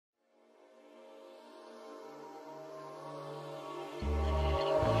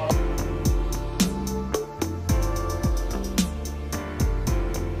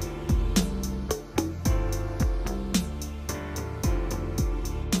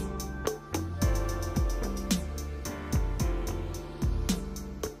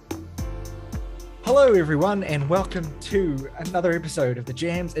Hello, everyone, and welcome to another episode of the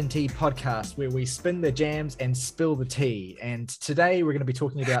Jams and Tea podcast, where we spin the jams and spill the tea. And today we're going to be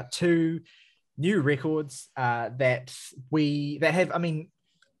talking about two new records that have. I mean,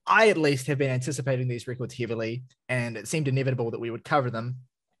 I at least have been anticipating these records heavily, and it seemed inevitable that we would cover them.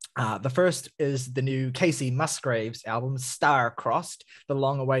 The first is the new Kacey Musgraves album, Star-Crossed, the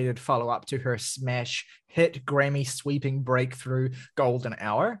long-awaited follow-up to her smash hit, Grammy-sweeping breakthrough Golden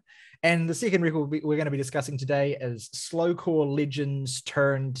Hour. And the second record we're going to be discussing today is slowcore legends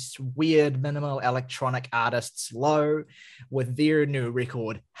turned weird minimal electronic artists Loaf with their new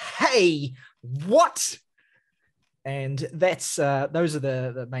record, Hey, What? And that's those are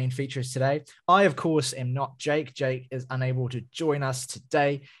the main features today. I, of course, am not Jake. Jake is unable to join us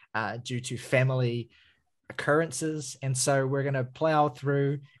today due to family occurrences. And so we're going to plow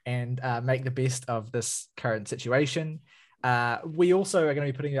through and make the best of this current situation. We also are going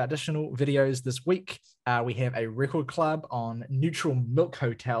to be putting out additional videos this week. We have a record club on neutral milk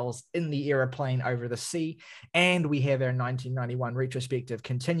hotels in the aeroplane over the sea. And we have our 1991 retrospective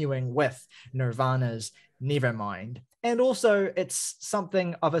continuing with Nirvana's Nevermind. And also it's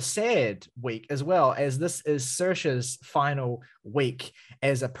something of a sad week as well, as this is Saoirse's final week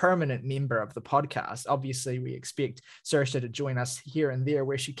as a permanent member of the podcast. Obviously, we expect Saoirse to join us here and there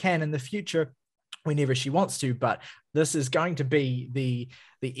where she can in the future, whenever she wants to, but this is going to be the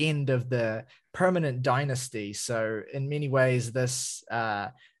end of the permanent dynasty. So in many ways, this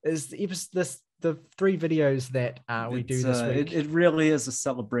is the three videos that we do this week. It really is a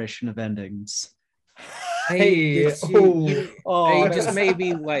celebration of endings. Hey, just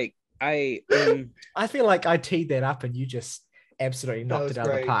maybe like I feel like I teed that up and you just absolutely knocked it out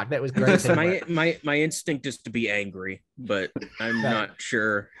of the park. That was great. Listen, my instinct is to be angry, but I'm not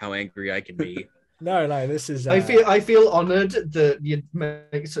sure how angry I can be. No, this is. I feel honored that you'd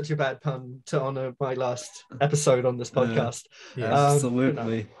make such a bad pun to honor my last episode on this podcast.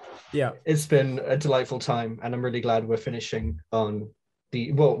 Absolutely. Yeah, it's been a delightful time, and I'm really glad we're finishing on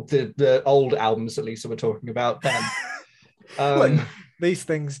the old albums at least that we're talking about then. Look, these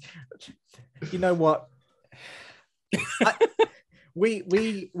things, you know what?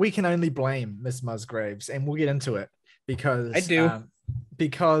 We can only blame Miss Musgraves, and we'll get into it because I do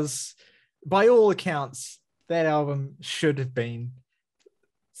because by all accounts that album should have been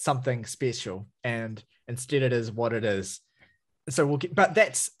something special, and instead it is what it is. So but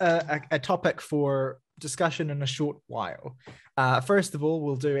that's a topic for discussion in a short while. First of all,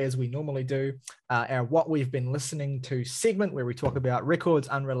 we'll do as we normally do our what we've been listening to segment, where we talk about records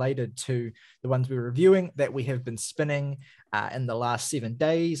unrelated to the ones we're reviewing that we have been spinning in the last 7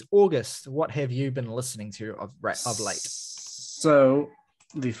 days. August, what have you been listening to of late? So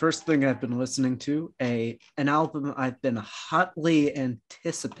the first thing I've been listening to, an album I've been hotly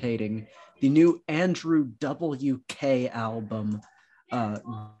anticipating, the new Andrew WK album,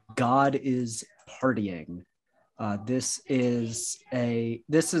 God is Partying. This is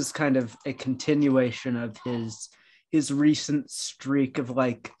kind of a continuation of his recent streak of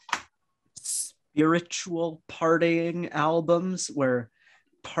like spiritual partying albums, where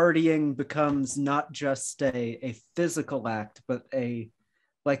partying becomes not just a physical act, but a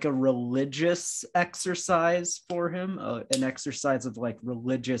religious exercise for him, an exercise of like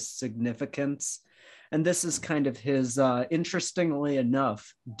religious significance. And this is kind of his, interestingly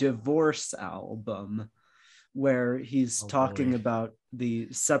enough, divorce album, where he's talking about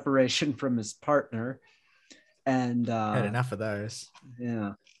the separation from his partner. And had enough of those.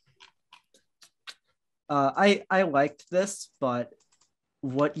 Yeah. I liked this, but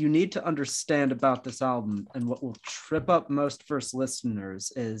what you need to understand about this album, and what will trip up most first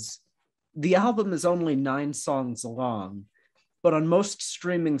listeners, is the album is only 9 songs long, but on most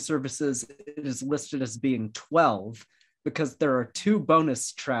streaming services, it is listed as being 12 because there are 2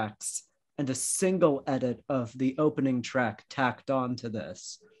 bonus tracks and a single edit of the opening track tacked on to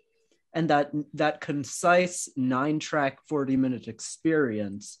this. And that concise 9-track, 40-minute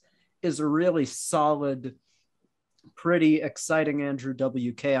experience is a really solid, pretty exciting Andrew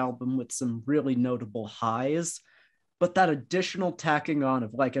WK album with some really notable highs, but that additional tacking on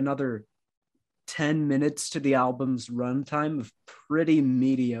of like another 10 minutes to the album's runtime of pretty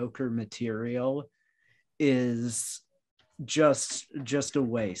mediocre material is just a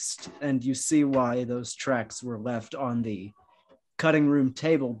waste. And you see why those tracks were left on the cutting room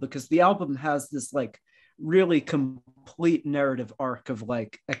table, because the album has this like really complete narrative arc of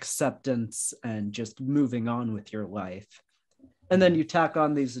like acceptance and just moving on with your life. And then you tack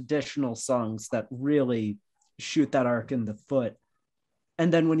on these additional songs that really shoot that arc in the foot.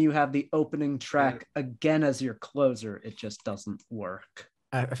 And then when you have the opening track again as your closer, it just doesn't work.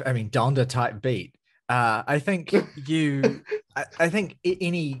 I mean, Donda type beat. I think I think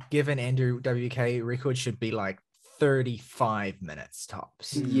any given Andrew WK record should be like 35 minutes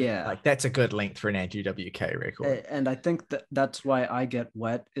tops. Yeah. Like that's a good length for an Andrew WK record. And I think that's why I Get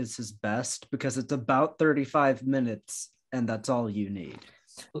Wet is his best, because it's about 35 minutes and that's all you need.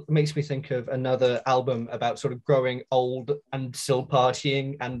 It makes me think of another album about sort of growing old and still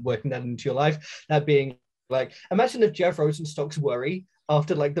partying and working that into your life. That being like, imagine if Jeff Rosenstock's Worry,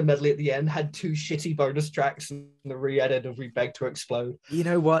 after like the medley at the end, had 2 shitty bonus tracks and the re-edit of We Beg to Explode. You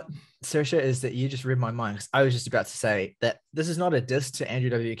know what, Saoirse, is that you just read my mind, because I was just about to say that this is not a diss to Andrew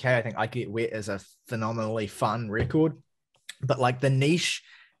WK. I think I Get Wet is a phenomenally fun record, but like the niche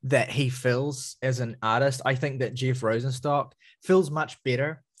that he fills as an artist, I think that Jeff Rosenstock feels much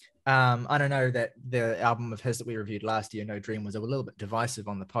better. I don't know that the album of his that we reviewed last year, No Dream, was a little bit divisive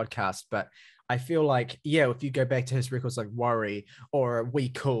on the podcast, but I feel like, yeah, if you go back to his records like Worry or We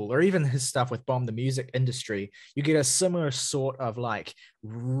Cool, or even his stuff with Bomb the Music Industry, you get a similar sort of like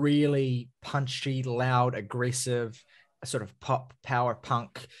really punchy, loud, aggressive, sort of pop power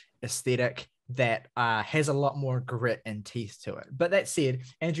punk aesthetic that has a lot more grit and teeth to it. But that said,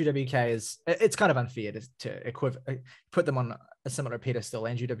 Andrew WK it's kind of unfair to put them on a similar pedestal.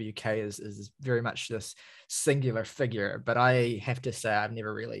 Andrew WK is very much this singular figure, but I have to say I've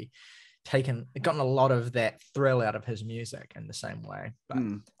never really gotten a lot of that thrill out of his music in the same way. But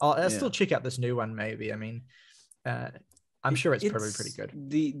I'll still check out this new one maybe. I mean, I'm sure it's probably pretty good.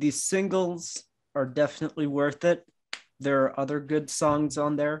 The singles are definitely worth it. There are other good songs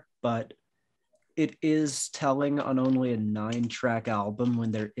on there, but it is telling on only a 9-track album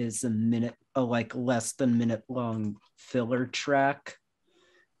when there is a like less than minute long filler track.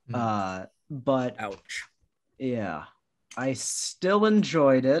 But ouch. Yeah, I still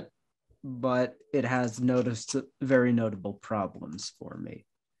enjoyed it, but it has noticed very notable problems for me.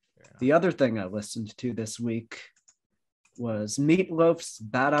 Yeah. The other thing I listened to this week was Meatloaf's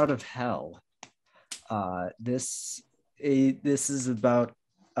Bat Out of Hell. This is about,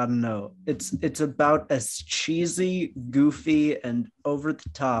 I don't know, it's about as cheesy, goofy, and over the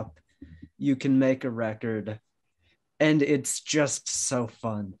top you can make a record, and it's just so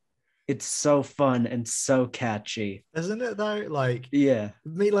fun. It's so fun and so catchy. Isn't it though? Like, yeah,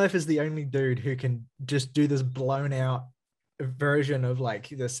 Meatloaf is the only dude who can just do this blown out version of like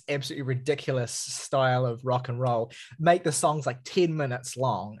this absolutely ridiculous style of rock and roll, make the songs like 10 minutes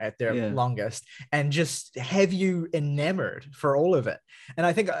long at their longest, and just have you enamored for all of it. And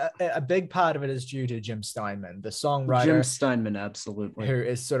I think a big part of it is due to Jim Steinman, the songwriter. Jim Steinman, absolutely. Who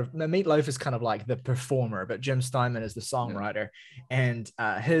is sort of, Meatloaf is kind of like the performer, but Jim Steinman is the songwriter. And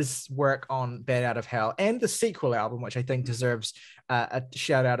his work on Bad Out of Hell and the sequel album, which I think deserves a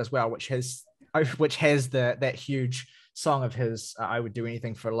shout out as well, which has that huge song of his, I Would Do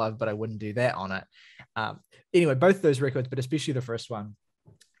Anything for Love, but I Wouldn't Do That on it. Anyway, both those records, but especially the first one,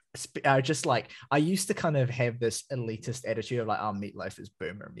 just like, I used to kind of have this elitist attitude of like, oh, Meatloaf is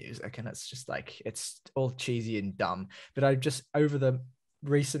boomer music, and it's just like, it's all cheesy and dumb. But I've just, over the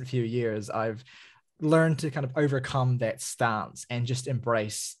recent few years, I've learned to kind of overcome that stance and just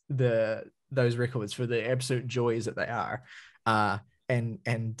embrace those records for the absolute joys that they are.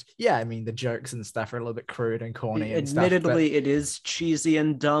 And yeah, I mean, the jokes and stuff are a little bit crude and corny. Admittedly, and stuff, it is cheesy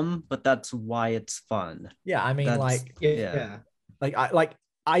and dumb, but that's why it's fun. Yeah, I mean,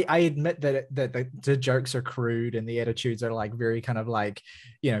 I admit that the jokes are crude and the attitudes are like very kind of like,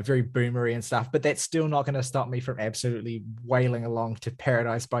 you know, very boomery and stuff, but that's still not going to stop me from absolutely wailing along to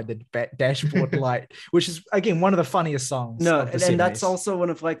Paradise by the Dashboard Light, which is, again, one of the funniest songs. No, and that's also one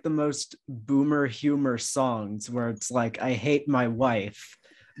of like the most boomer humor songs, where it's like, I hate my wife,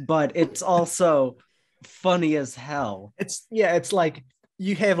 but it's also funny as hell. It's like,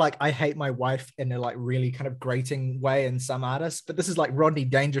 you have like, I hate my wife in a like really kind of grating way in some artists, but this is like Rodney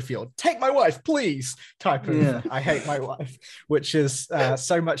Dangerfield, take my wife, please, type of I hate my wife, which is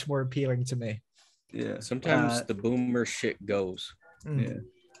so much more appealing to me. Yeah. Sometimes the boomer shit goes. Yeah.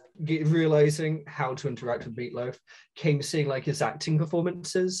 Realizing how to interact with Meatloaf came seeing like his acting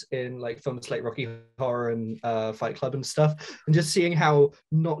performances in like films like Rocky Horror and Fight Club and stuff, and just seeing how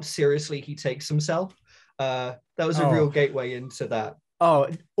not seriously he takes himself. That was a real gateway into that. Oh,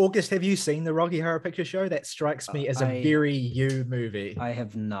 August, have you seen the Rocky Horror Picture Show? That strikes me as a very you movie. I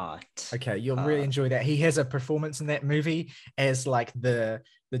have not. Okay, you'll really enjoy that. He has a performance in that movie as like the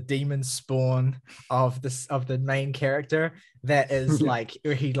demon spawn of the main character. That is like,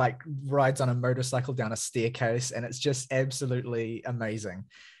 he like rides on a motorcycle down a staircase, and it's just absolutely amazing.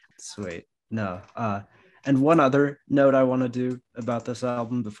 Sweet. No. And one other note I want to do about this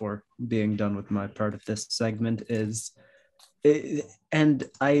album before being done with my part of this segment is, The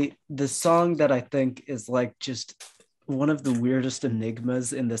song that I think is like just one of the weirdest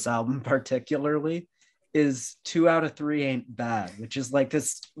enigmas in this album particularly is 2 out of 3 Ain't Bad, which is like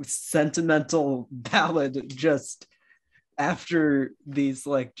this sentimental ballad just after these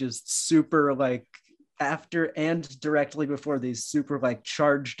like just super like after and directly before these super like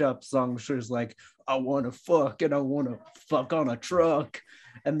charged up songs. There's like, I want to fuck and I want to fuck on a truck.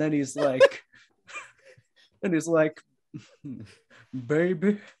 And then he's like,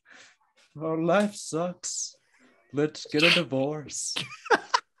 baby, our life sucks. Let's get a divorce.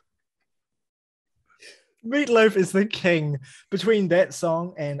 Meatloaf is the king between that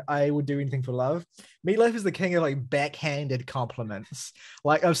song and I Would Do Anything for Love. Meatloaf is the king of like backhanded compliments.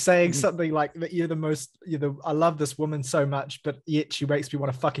 Like of saying something like that I love this woman so much, but yet she makes me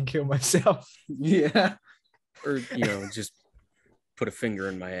want to fucking kill myself. Yeah. Or, just put a finger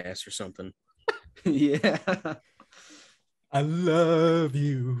in my ass or something. Yeah. I love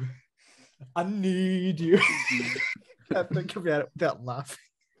you. I need you. I think about it without laughing.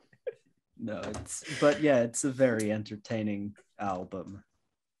 No, it's a very entertaining album.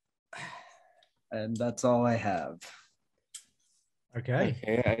 And that's all I have. Okay.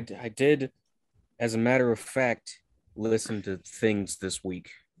 I did, as a matter of fact, listen to things this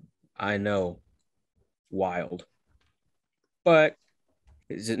week. I know. Wild. But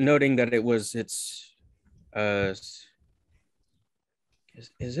is it noting that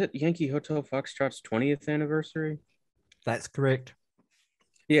is it Yankee Hotel Foxtrot's 20th anniversary? That's correct.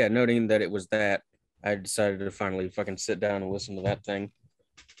 Yeah, noting that it was that, I decided to finally fucking sit down and listen to that thing.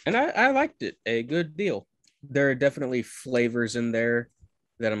 And I liked it a good deal. There are definitely flavors in there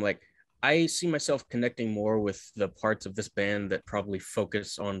that I'm like, I see myself connecting more with the parts of this band that probably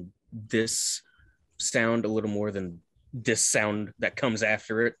focus on this sound a little more than this sound that comes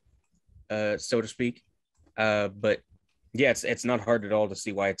after it, so to speak. But yeah, it's not hard at all to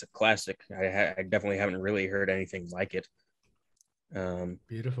see why it's a classic. I definitely haven't really heard anything like it.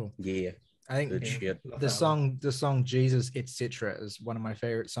 Beautiful. Yeah, I think good shit. the song Jesus etc. is one of my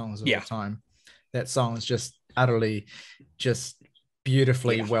favorite songs of all time. That song is just utterly just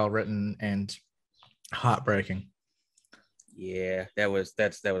beautifully well written and heartbreaking. Yeah, that was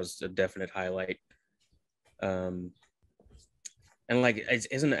a definite highlight. And like,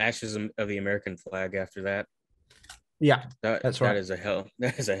 isn't Ashes of the American Flag after that? Yeah, that's right. That is a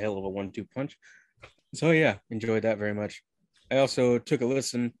hell of a 1-2 punch. So yeah, enjoyed that very much. I also took a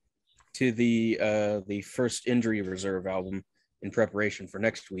listen to the First Injury Reserve album in preparation for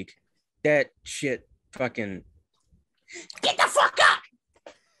next week. That shit fucking get the fuck up.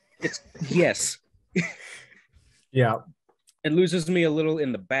 Yes. Yeah. It loses me a little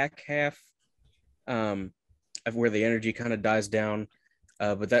in the back half, of where the energy kind of dies down.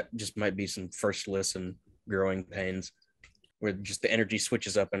 But that just might be some first listen growing pains, where just the energy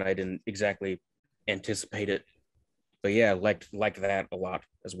switches up and I didn't exactly anticipate it. But yeah, like that a lot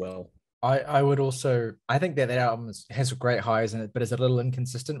as well. I would also, I think that album has great highs in it, but is a little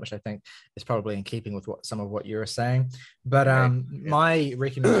inconsistent, which I think is probably in keeping with some of what you're saying. But my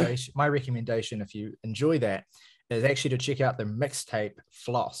recommendation, if you enjoy that, is actually to check out the mixtape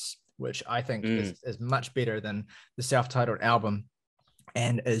Floss, which I think is much better than the self-titled album,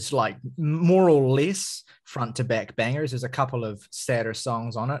 and is like more or less front to back bangers. There's a couple of sadder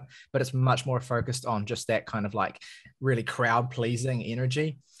songs on it, but it's much more focused on just that kind of like really crowd pleasing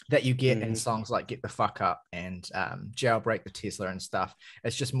energy that you get in songs like Get the Fuck Up and Jailbreak the Tesla and stuff.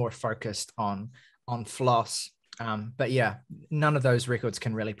 It's just more focused on Floss. But yeah, none of those records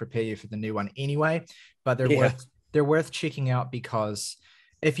can really prepare you for the new one anyway, but they're worth checking out, because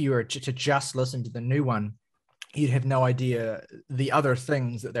if you were to just listen to the new one, you'd have no idea the other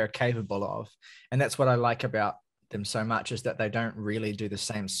things that they're capable of. And that's what I like about them so much, is that they don't really do the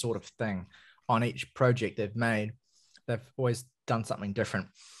same sort of thing on each project they've made. They've always done something different.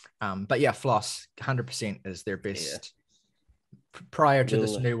 But yeah, Floss 100% is their best prior to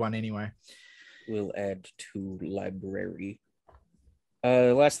this new one anyway. We'll add to library.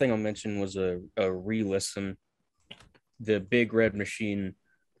 The last thing I'll mention was a re-listen. The Big Red Machine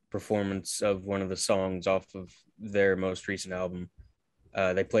performance of one of the songs off of their most recent album.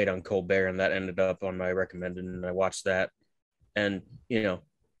 They played on Colbert, and that ended up on my recommended, and I watched that. And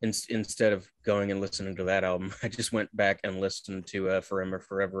instead of going and listening to that album, I just went back and listened to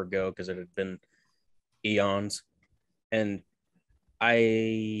Forever Ago, because it had been eons. And every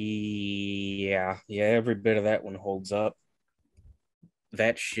bit of that one holds up.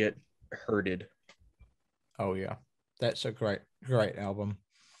 That shit hurted. Oh yeah, that's a great album.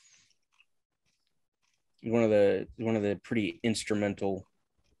 One of the pretty instrumental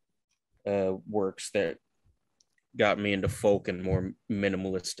works that got me into folk and more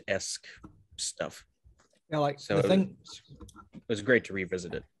minimalist-esque stuff. Yeah, like So the thing. It was great to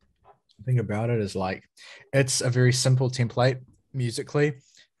revisit it. The thing about it is like it's a very simple template musically.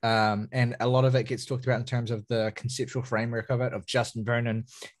 And a lot of it gets talked about in terms of the conceptual framework of it, of Justin Vernon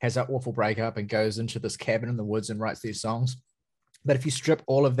has that awful breakup and goes into this cabin in the woods and writes these songs. But if you strip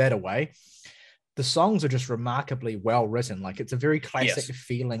all of that away, the songs are just remarkably well written. Like it's a very classic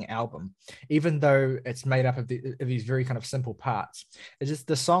feeling album, even though it's made up of these very kind of simple parts. It's just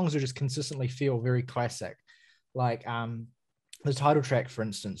the songs are just consistently feel very classic. Like the title track, for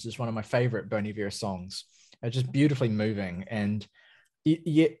instance, is one of my favorite Bon Iver songs. It's just beautifully moving, and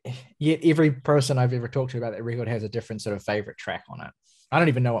yet every person I've ever talked to about that record has a different sort of favorite track on it. I don't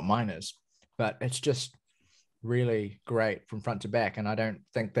even know what mine is, but it's just really great from front to back. And I don't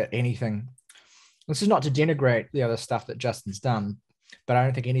think that anything, this is not to denigrate the other stuff that Justin's done, but I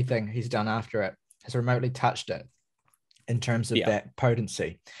don't think anything he's done after it has remotely touched it in terms of that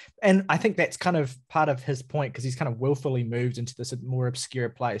potency. And I think that's kind of part of his point, because he's kind of willfully moved into this more obscure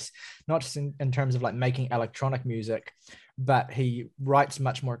place, not just in terms of like making electronic music, but he writes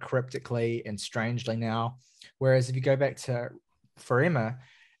much more cryptically and strangely now. Whereas if you go back to Forever,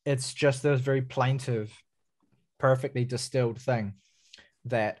 it's just this very plaintive, perfectly distilled thing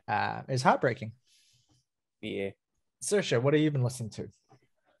that is heartbreaking. Yeah. Saoirse, what have you been listening to?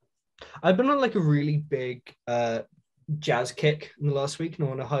 I've been on like a really big jazz kick in the last week, and I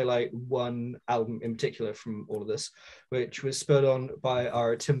want to highlight one album in particular from all of this, which was spurred on by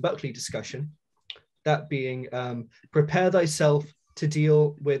our Tim Buckley discussion, that being Prepare Thyself to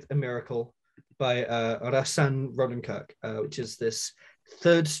Deal with a Miracle by Rahsaan Roland Kirk, which is this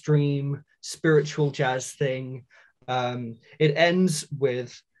third stream spiritual jazz thing. It ends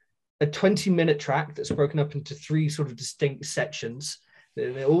with a 20-minute track that's broken up into 3 sort of distinct sections.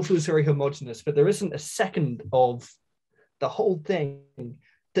 It all feels very homogenous, but there isn't a second of the whole thing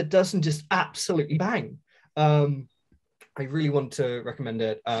that doesn't just absolutely bang. I really want to recommend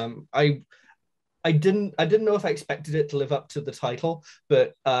it. I didn't know if I expected it to live up to the title,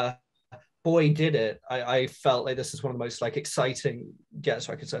 but boy, did it. I felt like this is one of the most like exciting jazz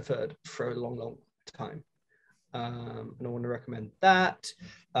records I've heard for a long time. And I want to recommend that.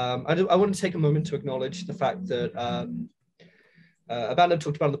 I want to take a moment to acknowledge the fact that a band I've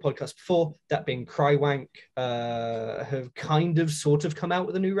talked about on the podcast before, that being Crywank, have kind of sort of come out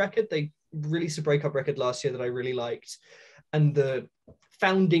with a new record. They released a breakup record last year that I really liked, and the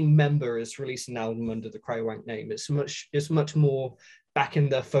founding member has released an album under the Crywank name. It's much more back in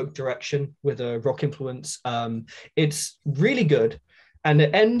the folk direction with a rock influence. It's really good, and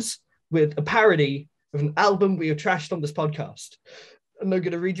it ends with a parody of an album we have trashed on this podcast. And I'm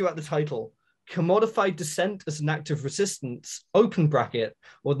going to read you out the title: Commodified Dissent as an Act of Resistance, open bracket,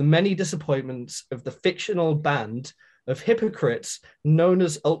 or the many disappointments of the fictional band of hypocrites known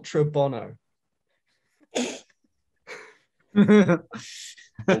as Ultra Bono.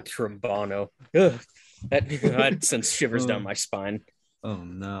 Ultra Bono. Ugh, that sends shivers down my spine. Oh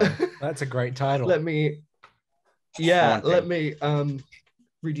no. That's a great title. Let me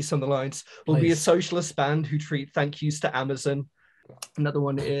read you some of the lines. We'll be a Please. socialist band who treat thank yous to Amazon. Another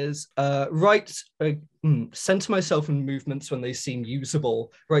one is center myself in movements when they seem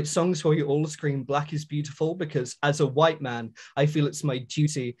usable. Write songs where you all scream black is beautiful, because as a white man, I feel it's my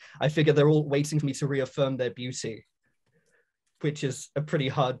duty. I figure they're all waiting for me to reaffirm their beauty, which is a pretty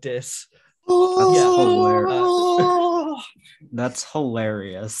hard diss. That's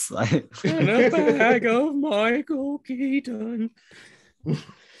hilarious. And a bag of Michael Keaton.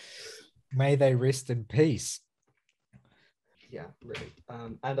 May they rest in peace. Yeah, really.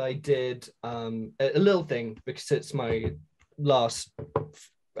 And I did a little thing, because it's my last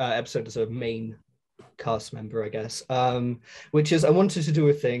episode as a main cast member, I guess, which is I wanted to do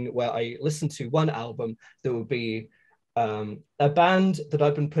a thing where I listened to one album that would be a band that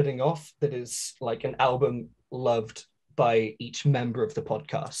I've been putting off, that is like an album loved by each member of the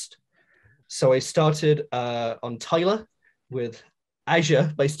podcast. So I started on Tyler with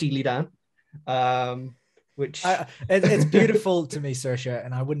Azure by Steely Dan, which it's beautiful to me, Saoirse,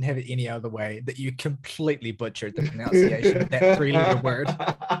 and I wouldn't have it any other way, that you completely butchered the pronunciation of that 3-letter word.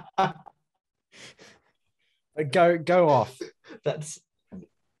 Go off. That's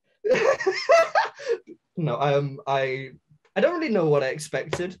no, I don't really know what I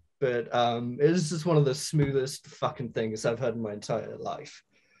expected, but it was just one of the smoothest fucking things I've heard in my entire life.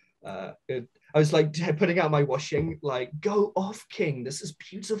 I was like putting out my washing, like, go off, King. This is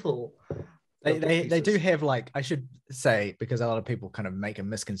beautiful. They do have, like, I should say, because a lot of people kind of make a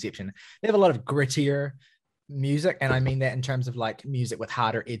misconception, they have a lot of grittier, music, and I mean that in terms of like music with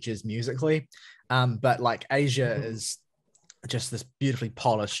harder edges musically. But like Asia is just this beautifully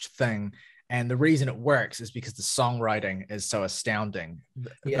polished thing. And the reason it works is because the songwriting is so astounding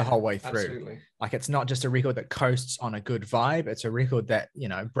the whole way through. Absolutely. Like it's not just a record that coasts on a good vibe. It's a record that, you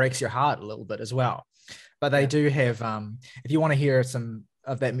know, breaks your heart a little bit as well. But they do have, if you want to hear some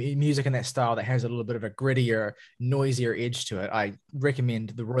of that music in that style that has a little bit of a grittier, noisier edge to it, I recommend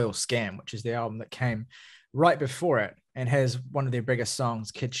The Royal Scam, which is the album that came right before it and has one of their biggest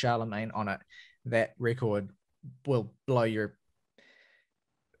songs, Kid Charlemagne, on it. That record will blow your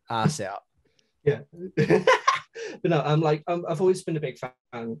ass out. Yeah. But no, I've always been a big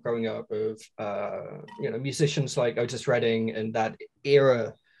fan growing up of musicians like Otis Redding and that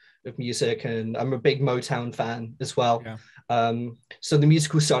era of music, and I'm a big Motown fan as well. So the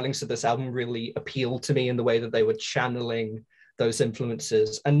musical stylings of this album really appealed to me in the way that they were channeling those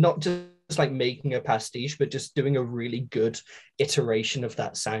influences and not just like making a pastiche, but just doing a really good iteration of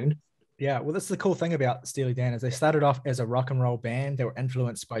that sound. Yeah, well, that's the cool thing about Steely Dan is they started off as a rock and roll band. They were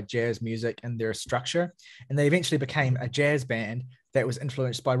influenced by jazz music and their structure, and they eventually became a jazz band that was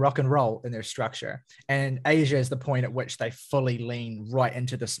influenced by rock and roll in their structure. And Asia is the point at which they fully lean right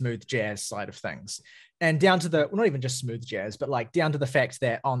into the smooth jazz side of things. And down to the, well, not even just smooth jazz, but like down to the fact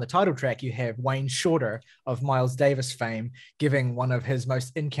that on the title track, you have Wayne Shorter of Miles Davis fame giving one of his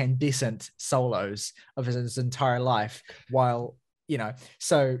most incandescent solos of his entire life while, you know,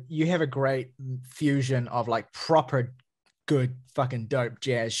 so you have a great fusion of like proper good fucking dope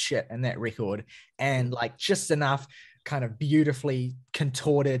jazz shit in that record, and like just enough kind of beautifully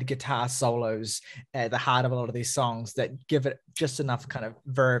contorted guitar solos at the heart of a lot of these songs that give it just enough kind of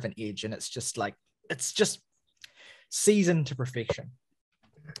verve and edge, and it's just seasoned to perfection.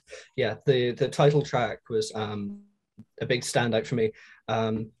 Yeah, the title track was a big standout for me.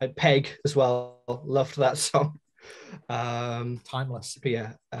 Peg as well, loved that song. Timeless. But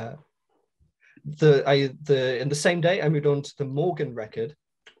yeah, in the same day I moved on to the Morgan record,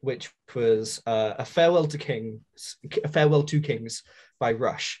 which was a Farewell to Kings by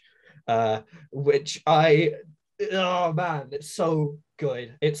Rush, which oh man, it's so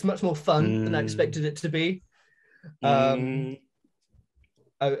good. It's much more fun than I expected it to be.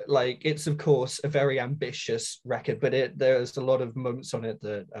 Like it's of course a very ambitious record, but there's a lot of moments on it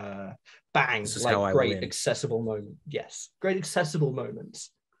that bang, like great accessible moment. Yes, great accessible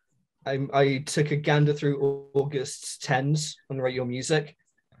moments. I took a gander through August's 10s on Rate Your Music.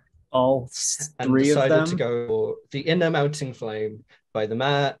 All three and decided of them to go for The Inner Mounting Flame by the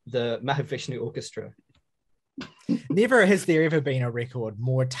Mahavishnu Orchestra. Never has there ever been a record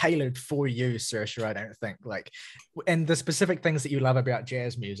more tailored for you, Saoirse, I don't think. Like, and the specific things that you love about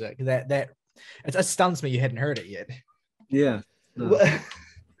jazz music, that it stuns me you hadn't heard it yet. Yeah. No.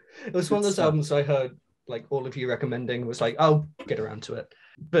 It was one of those albums I heard, like all of you recommending, was like, I'll get around to it.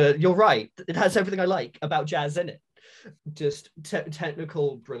 But you're right, it has everything I like about jazz in it. Just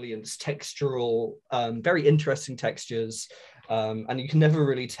technical brilliance, textural, very interesting textures, and you can never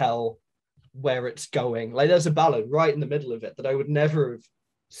really tell where it's going. Like there's a ballad right in the middle of it that I would never have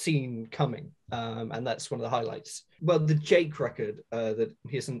seen coming, and that's one of the highlights. Well, the Jake record that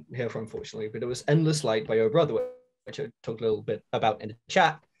he isn't here for, unfortunately, but it was Endless Light by Oh Brother, which I talked a little bit about in the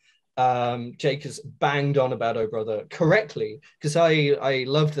chat. Jake has banged on about Oh Brother correctly, because I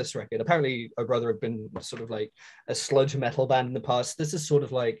loved this record. Apparently Oh Brother had been sort of like a sludge metal band in the past. This is sort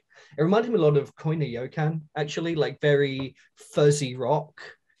of like, it reminded me a lot of Koine Yokan, actually, like very fuzzy rock,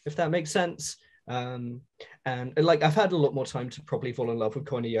 if that makes sense. And like I've had a lot more time to probably fall in love with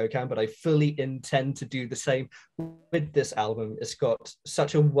Koine Yokan, but I fully intend to do the same with this album. It's got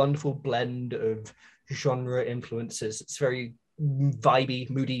such a wonderful blend of genre influences. It's very vibey,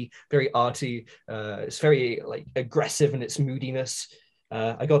 moody, very arty. It's very like aggressive in its moodiness.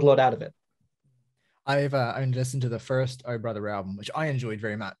 I got a lot out of it. I've only listened to the first Oh Brother album, which I enjoyed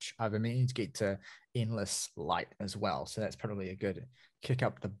very much. I've been meaning to get to Endless Light as well, so that's probably a good kick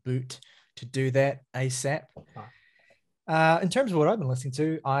up the boot to do that ASAP. In terms of what I've been listening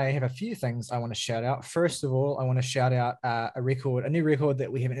to, I have a few things I want to shout out. First of all, I want to shout out a new record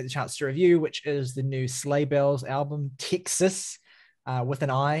that we haven't had the chance to review, which is the new Sleigh Bells album, Texis, with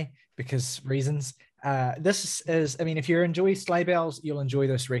an I, because reasons. This is, I mean, if you enjoy Sleigh Bells, you'll enjoy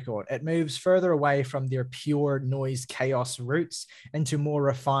this record. It moves further away from their pure noise chaos roots into more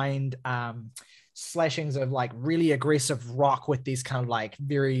refined slashings of like really aggressive rock with these kind of like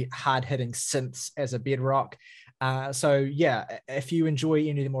very hard-hitting synths as a bedrock. So yeah, if you enjoy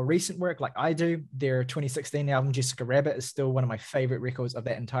any of the more recent work like I do, their 2016 album Jessica Rabbit is still one of my favorite records of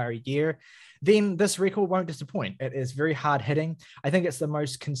that entire year, then this record won't disappoint. It is very hard-hitting. I think it's the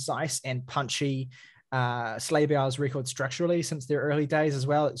most concise and punchy Sleigh Bells record structurally since their early days as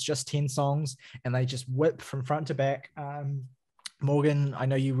well. It's just 10 songs and they just whip from front to back. Morgan, I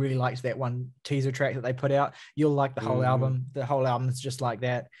know you really liked that one teaser track that they put out. You'll like the whole album. The whole album is just like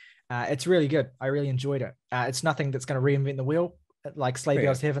that. It's really good. I really enjoyed it. It's nothing that's going to reinvent the wheel like Sleigh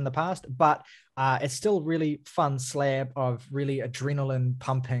Bells have in the past, but it's still really fun slab of really adrenaline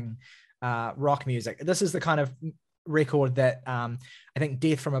pumping rock music. This is the kind of record that I think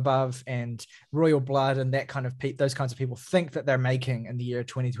Death from Above and Royal Blood and that kind of those kinds of people think that they're making in the year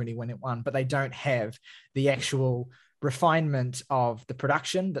 2021, but they don't have the actual refinement of the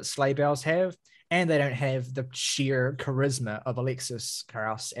production that Sleigh Bells have, and they don't have the sheer charisma of Alexis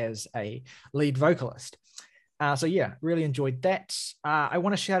Krauss as a lead vocalist. So yeah, really enjoyed that. I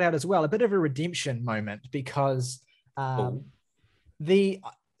want to shout out as well a bit of a redemption moment because one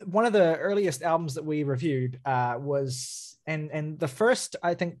of the earliest albums that we reviewed was and the first,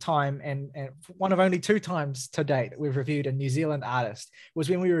 I think, time and one of only 2 times to date that we've reviewed a New Zealand artist was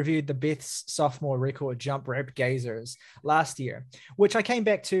when we reviewed the Beth's sophomore record Jump Rope Gazers last year, which I came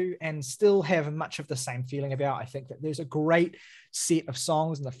back to and still have much of the same feeling about. I think that there's a great set of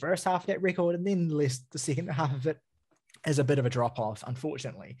songs in the first half of that record, and then the second half of it is a bit of a drop off,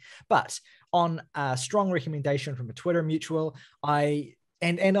 unfortunately. But on a strong recommendation from a Twitter mutual,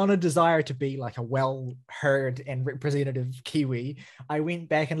 and on a desire to be like a well-heard and representative Kiwi, I went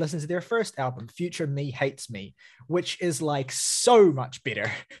back and listened to their first album, Future Me Hates Me, which is like so much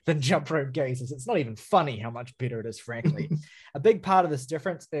better than Jump Rope Gazers. It's not even funny how much better it is, frankly. A big part of this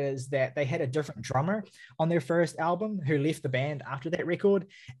difference is that they had a different drummer on their first album who left the band after that record,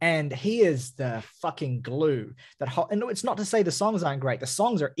 and he is the fucking glue. And it's not to say the songs aren't great. The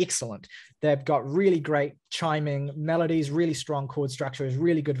songs are excellent. They've got really great chiming melodies, really strong chord structures,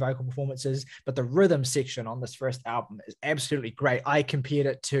 really good vocal performances, but the rhythm section on this first album is absolutely great. I compared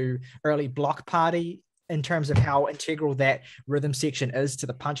it to early Block Party in terms of how integral that rhythm section is to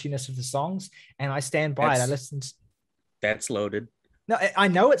the punchiness of the songs, and I stand by it. I listened. That's loaded. No, I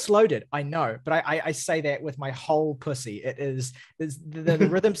know it's loaded. I know, but I say that with my whole pussy. It is the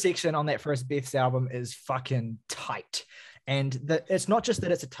rhythm section on that first Beth's album is fucking tight. And it's not just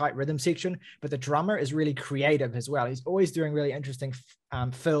that it's a tight rhythm section, but the drummer is really creative as well. He's always doing really interesting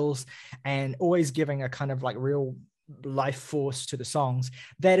fills and always giving a kind of like real life force to the songs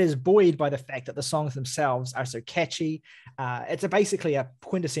that is buoyed by the fact that the songs themselves are so catchy. It's basically a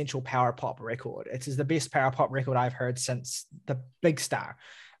quintessential power pop record. It is the best power pop record I've heard since the Big Star.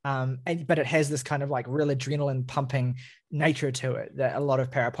 But it has this kind of like real adrenaline pumping nature to it that a lot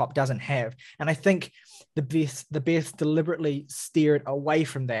of power pop doesn't have. And I think the Beth deliberately steered away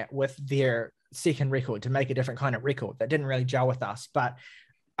from that with their second record to make a different kind of record that didn't really gel with us. But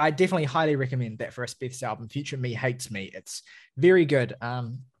I definitely highly recommend that first Beth's album, Future Me Hates Me. It's very good.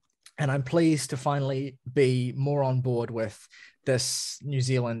 And I'm pleased to finally be more on board with this New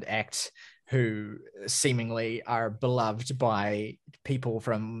Zealand act who seemingly are beloved by people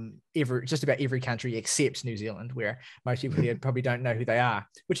from just about every country except New Zealand, where most people here probably don't know who they are,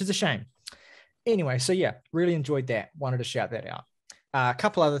 which is a shame. Anyway, so yeah, really enjoyed that. Wanted to shout that out. A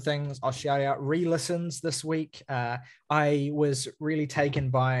couple other things I'll shout out. Re-listens this week. I was really taken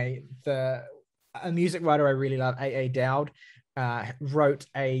by a music writer I really love, A.A. Dowd, wrote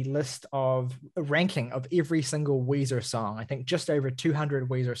a ranking of every single Weezer song. I think just over 200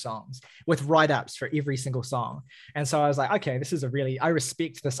 Weezer songs with write-ups for every single song. And so I was like, okay, this is I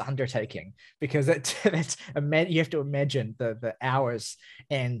respect this undertaking, because you have to imagine the hours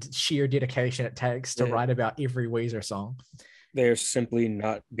and sheer dedication it takes to write about every Weezer song. They're simply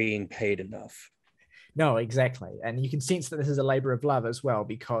not being paid enough. No, exactly. And you can sense that this is a labor of love as well,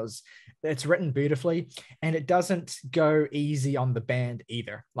 because it's written beautifully and it doesn't go easy on the band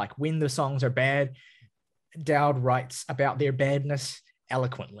either. Like when the songs are bad, Dowd writes about their badness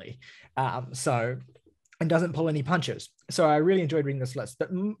eloquently. And doesn't pull any punches. So I really enjoyed reading this list.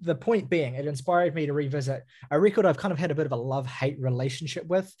 But the point being, it inspired me to revisit a record I've kind of had a bit of a love-hate relationship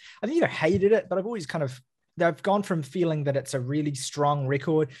with. I've either hated it, but I've always I've gone from feeling that it's a really strong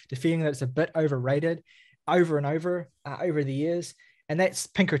record to feeling that it's a bit overrated over and over the years. And that's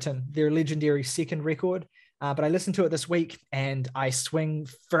Pinkerton, their legendary second record. But I listened to it this week and I swing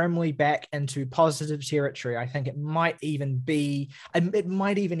firmly back into positive territory. I think it might even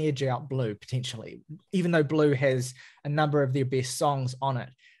edge out Blue potentially, even though Blue has a number of their best songs on it.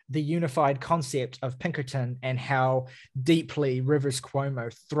 The unified concept of Pinkerton and how deeply Rivers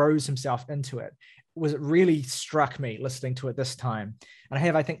Cuomo throws himself into it really struck me listening to it this time. And I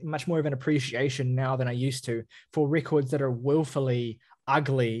have, I think, much more of an appreciation now than I used to for records that are willfully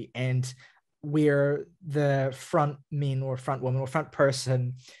ugly and where the front men or front woman or front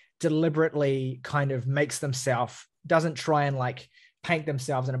person deliberately kind of makes themselves, doesn't try and like paint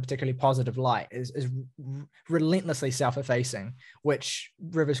themselves in a particularly positive light, is relentlessly self-effacing, which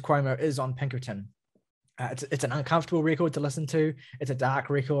Rivers Cuomo is on Pinkerton. It's an uncomfortable record to listen to. It's a dark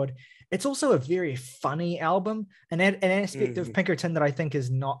record. It's also a very funny album. And an aspect of Pinkerton that I think is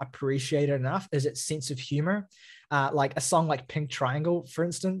not appreciated enough is its sense of humor. Like a song like Pink Triangle, for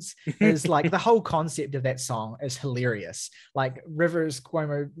instance, is like the whole concept of that song is hilarious. Like Rivers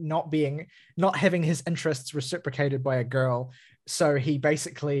Cuomo not having his interests reciprocated by a girl. So he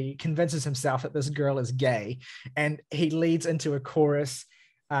basically convinces himself that this girl is gay, and he leads into a chorus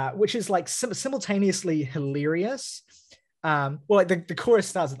which is like simultaneously hilarious. Well, like the chorus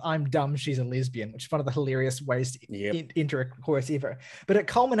starts with "I'm dumb, she's a lesbian," which is one of the hilarious ways to enter a chorus ever. But it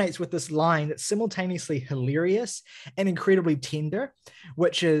culminates with this line that's simultaneously hilarious and incredibly tender,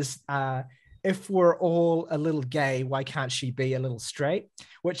 which is, "If we're all a little gay, why can't she be a little straight?"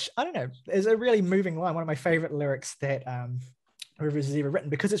 Which, I don't know, is a really moving line. One of my favorite lyrics that Rivers has ever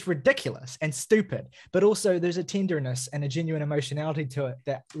written, because it's ridiculous and stupid, but also there's a tenderness and a genuine emotionality to it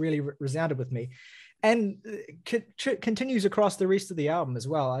that really resounded with me, and continues across the rest of the album as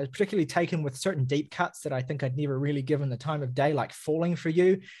well. I was particularly taken with certain deep cuts that I think I'd never really given the time of day, like "Falling for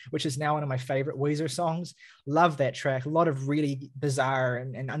You," which is now one of my favorite Weezer songs. Love that track. A lot of really bizarre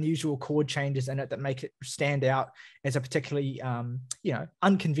and unusual chord changes in it that make it stand out as a particularly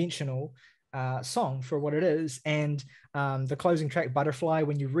unconventional song for what it is. And the closing track, "Butterfly,"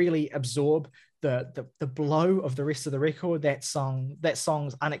 when you really absorb the blow of the rest of the record, that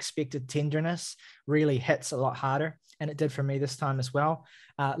song's unexpected tenderness really hits a lot harder, and it did for me this time as well.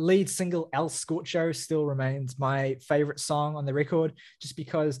 Lead single "El Scorcho" still remains my favorite song on the record, just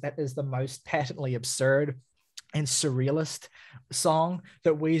because that is the most patently absurd and surrealist song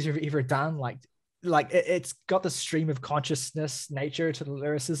that Weezer have ever done. Like it's got the stream of consciousness nature to the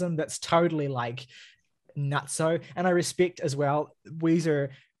lyricism that's totally like nutso. And I respect as well Weezer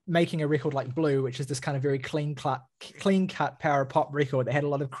making a record like "Blue," which is this kind of very clean cut power pop record that had a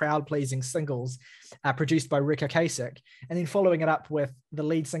lot of crowd pleasing singles produced by Rick Ocasek, and then following it up with the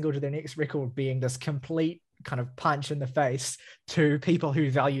lead single to their next record being this complete kind of punch in the face to people who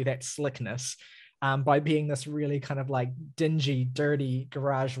value that slickness. By being this really kind of like dingy, dirty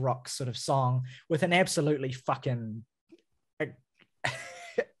garage rock sort of song with an absolutely fucking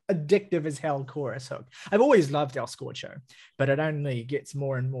addictive as hell chorus hook. I've always loved El Scorcho, but it only gets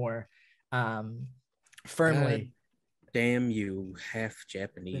more and more firmly. Damn you, half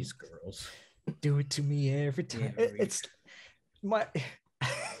Japanese girls. Do it to me every time. It's my,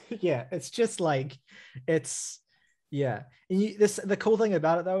 yeah, it's just like, it's, yeah. And the cool thing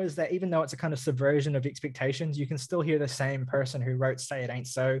about it though is that even though it's a kind of subversion of expectations, you can still hear the same person who wrote "Say It Ain't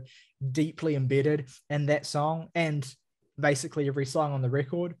So" deeply embedded in that song and basically every song on the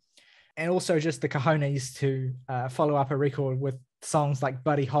record. And also just the cojones to follow up a record with songs like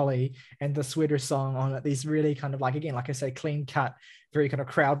 "Buddy Holly" and the "Sweater Song" on it. These really kind of like, again, like I say, clean cut, very kind of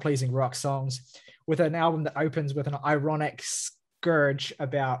crowd pleasing rock songs, with an album that opens with an ironic scourge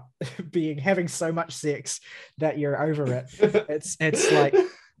about having so much sex that you're over it. It's like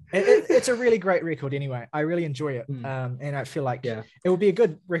it's a really great record anyway. I really enjoy it. And I feel like it would be a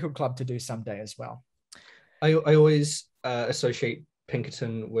good record club to do someday as well. I always associate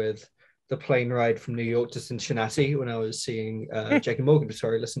Pinkerton with the plane ride from New York to Cincinnati when I was seeing Jackie Morgan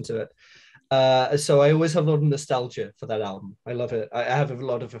before I listened to it. So I always have a lot of nostalgia for that album. I love it. I have a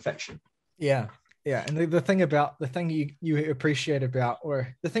lot of affection. Yeah. And the thing you appreciate about,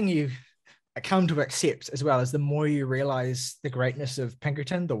 or the thing you come to accept as well, is the more you realize the greatness of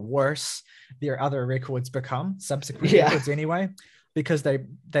Pinkerton, the worse their other records become, subsequent records anyway, because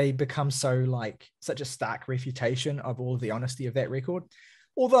they become so like such a stark refutation of all of the honesty of that record.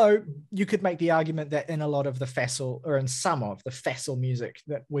 Although you could make the argument that in a lot of the facile, or in some of the facile music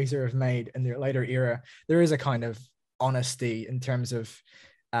that Weezer have made in their later era, there is a kind of honesty in terms of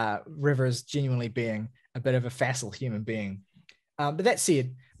Rivers genuinely being a bit of a facile human being. But that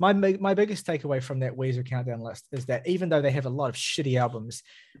said, my biggest takeaway from that Weezer countdown list is that even though they have a lot of shitty albums,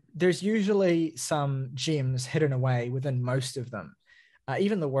 there's usually some gems hidden away within most of them,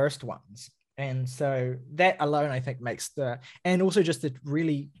 even the worst ones. And so that alone, I think, and also just the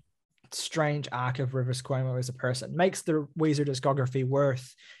really strange arc of Rivers Cuomo as a person makes the Weezer discography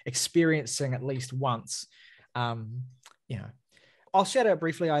worth experiencing at least once. I'll shout out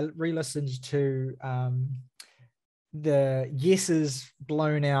briefly. I re-listened to the Yes's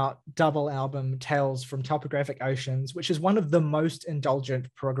blown out double album Tales from Topographic Oceans, which is one of the most indulgent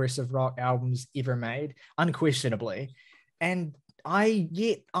progressive rock albums ever made, unquestionably. And I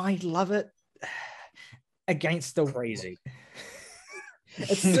love it against the crazy.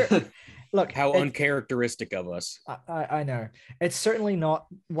 Look, How uncharacteristic of us. I know. It's certainly not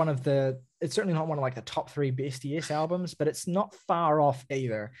one of like the top 3 best Yes albums, but it's not far off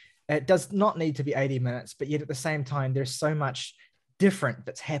either. It does not need to be 80 minutes, but yet at the same time, there's so much different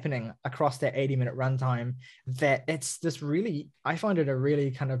that's happening across that 80-minute runtime that it's this really, I find it a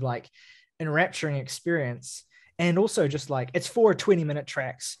really kind of like enrapturing experience. And also just like, it's 4 20-minute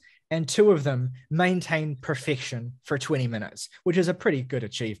tracks, and 2 of them maintain perfection for 20 minutes, which is a pretty good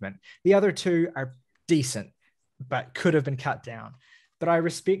achievement. The other 2 are decent, but could have been cut down. But I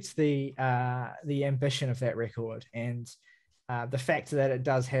respect the ambition of that record, and the fact that it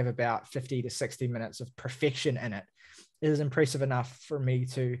does have about 50 to 60 minutes of perfection in it is impressive enough for me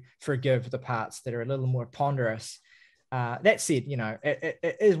to forgive the parts that are a little more ponderous. That said, you know,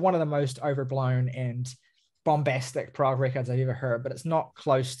 it is one of the most overblown and bombastic prog records I've ever heard, but it's not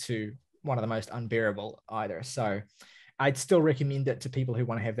close to one of the most unbearable either. So I'd still recommend it to people who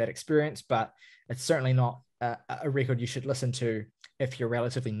want to have that experience, but it's certainly not a record you should listen to if you're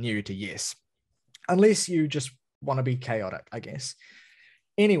relatively new to Yes, unless you just want to be chaotic, I guess.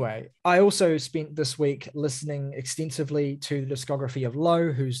 Anyway, I also spent this week listening extensively to the discography of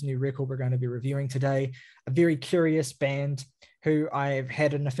Loaf, whose new record we're going to be reviewing today, a very curious band who I've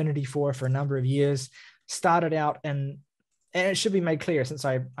had an affinity for a number of years. Started out and it should be made clear, since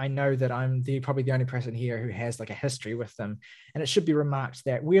I know that I'm probably the only person here who has like a history with them, and it should be remarked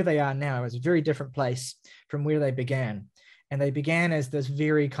that where they are now is a very different place from where they began. And they began as this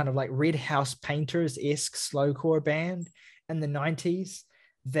very kind of like Red House Painters-esque slowcore band in the 90s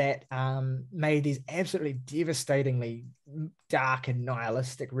that made these absolutely devastatingly dark and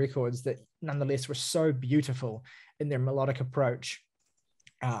nihilistic records that nonetheless were so beautiful in their melodic approach.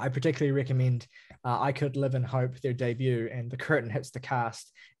 I particularly recommend I Could Live in Hope, their debut, and The Curtain Hits the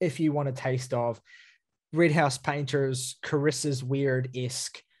Cast, if you want a taste of Red House Painters, Carissa's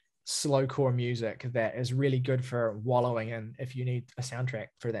weird-esque slowcore music that is really good for wallowing in if you need a soundtrack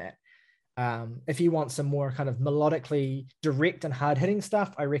for that. If you want some more kind of melodically direct and hard-hitting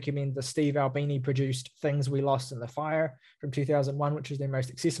stuff, I recommend the Steve Albini produced Things We Lost in the Fire from 2001, which is their most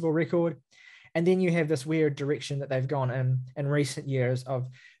accessible record. And then you have this weird direction that they've gone in recent years of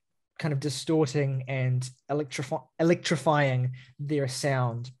kind of distorting and electrifying their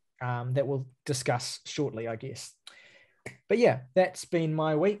sound that we'll discuss shortly, I guess. But yeah, that's been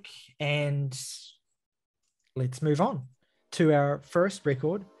my week, and let's move on to our first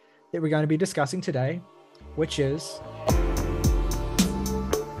record that we're going to be discussing today, which is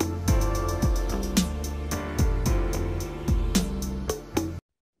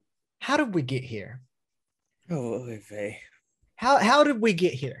how did we get here? Oh, Iver. How did we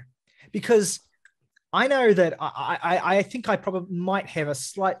get here? Because I know that I think I probably might have a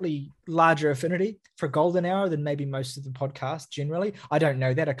slightly larger affinity for Golden Hour than maybe most of the podcast generally. I don't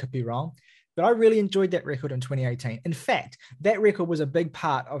know that. I could be wrong. But I really enjoyed that record in 2018. In fact, that record was a big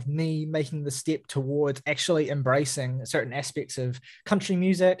part of me making the step towards actually embracing certain aspects of country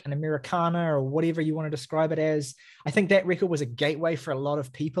music and Americana, or whatever you want to describe it as. I think that record was a gateway for a lot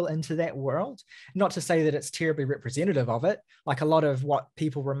of people into that world. Not to say that it's terribly representative of it. Like a lot of what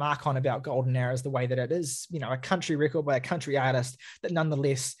people remark on about Golden Hour is the way that it is, you know, a country record by a country artist that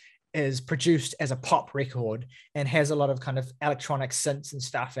nonetheless is produced as a pop record and has a lot of kind of electronic synths and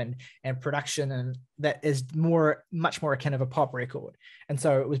stuff and production, and that is much more akin of a pop record. And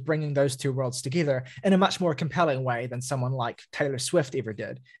so it was bringing those two worlds together in a much more compelling way than someone like Taylor Swift ever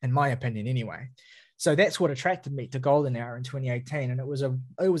did, in my opinion anyway. So that's what attracted me to Golden Hour in 2018. And it was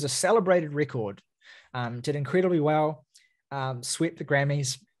a celebrated record, did incredibly well, swept the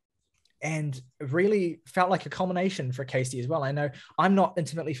Grammys, and really felt like a culmination for Kacey as well. I know I'm not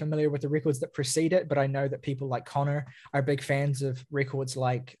intimately familiar with the records that precede it, but I know that people like Connor are big fans of records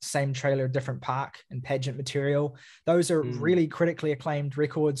like Same Trailer, Different Park and Pageant Material. Those are really critically acclaimed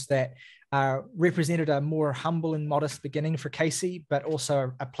records that represented a more humble and modest beginning for Kacey, but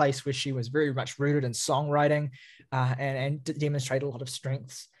also a place where she was very much rooted in songwriting and demonstrated a lot of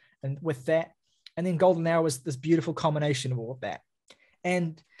strengths and with that. And then Golden Hour was this beautiful combination of all of that.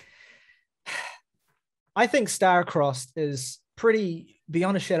 And I think Star-Crossed is pretty,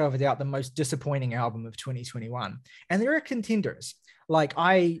 beyond a shadow of a doubt, the most disappointing album of 2021. And there are contenders. Like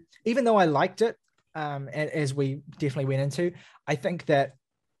even though I liked it, as we definitely went into, I think that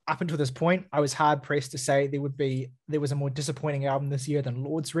up until this point, I was hard pressed to say there was a more disappointing album this year than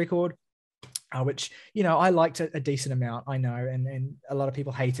Lord's record, which, you know, I liked a decent amount, I know, and a lot of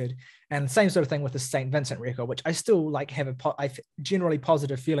people hated. And same sort of thing with the St. Vincent record, which I still like have generally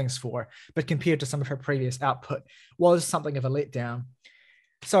positive feelings for, but compared to some of her previous output was something of a letdown.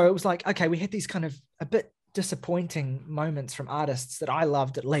 So it was like, okay, we had these kind of a bit disappointing moments from artists that I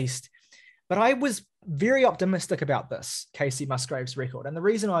loved, at least. But I was very optimistic about this Kacey Musgraves record. And the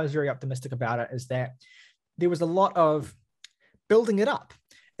reason I was very optimistic about it is that there was a lot of building it up.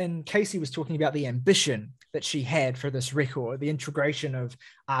 And Kacey was talking about the ambition that she had for this record, the integration of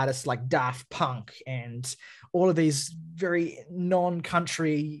artists like Daft Punk and all of these very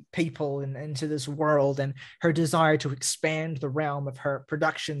non-country people into this world, and her desire to expand the realm of her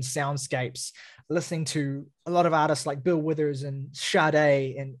production soundscapes, listening to a lot of artists like Bill Withers and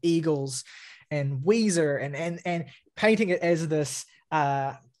Sade and Eagles and Weezer, and painting it as this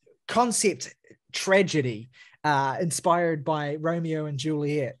concept tragedy inspired by Romeo and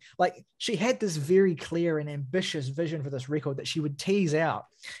Juliet. Like, she had this very clear and ambitious vision for this record that she would tease out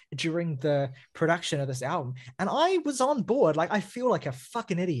during the production of this album. And I was on board. Like, I feel like a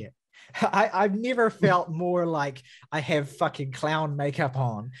fucking idiot. I've never felt more like I have fucking clown makeup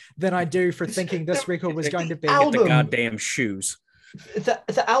on than I do for thinking this record was going to be the goddamn shoes.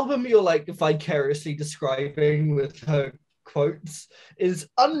 The album you're like vicariously describing with her quotes is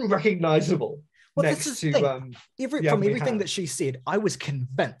unrecognizable. Well, next this is to from everything that she said, I was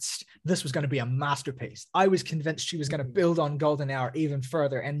convinced this was going to be a masterpiece. I was convinced she was going to build on Golden Hour even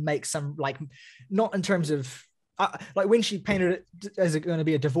further and make some, like, not in terms of like when she painted it as going to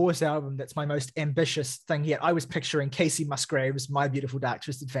be a divorce album, that's my most ambitious thing yet. I was picturing Kacey Musgraves' My Beautiful Dark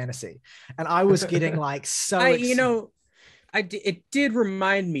Twisted Fantasy, and I was getting like so. It did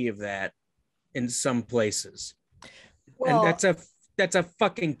remind me of that in some places, well, and that's a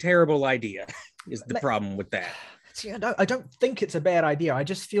fucking terrible idea. Is the problem with that? See, I don't think it's a bad idea. I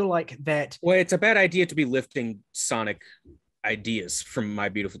just feel like that. Well, it's a bad idea to be lifting sonic ideas from My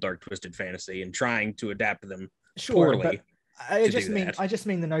Beautiful Dark Twisted Fantasy and trying to adapt them poorly. I just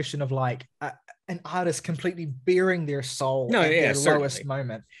mean the notion of like an artist completely bearing their soul at their lowest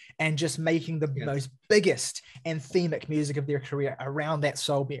moment and just making the most biggest and themic music of their career around that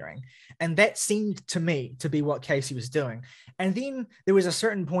soul bearing. And that seemed to me to be what Kacey was doing. And then there was a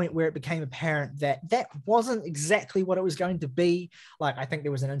certain point where it became apparent that that wasn't exactly what it was going to be. Like, I think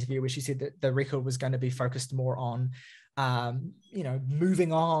there was an interview where she said that the record was going to be focused more on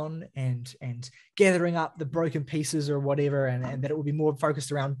moving on and gathering up the broken pieces or whatever, and that it would be more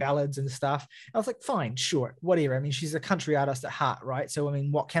focused around ballads and stuff. I was like, fine, sure, whatever. I mean, she's a country artist at heart, right? So, I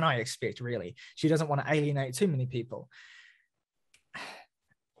mean, what can I expect, really? She doesn't want to alienate too many people.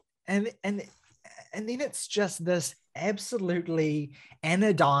 And then it's just this absolutely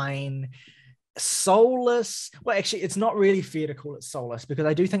anodyne, soulless. Well, actually, it's not really fair to call it soulless, because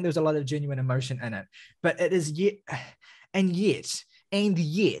I do think there's a lot of genuine emotion in it, but it is yet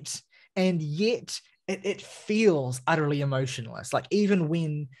it feels utterly emotionless. Like, even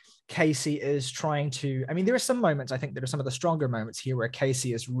when Kacey is trying to, I mean, there are some moments, I think there are some of the stronger moments here where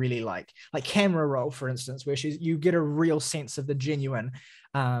Kacey is really like Camera Roll, for instance, where you get a real sense of the genuine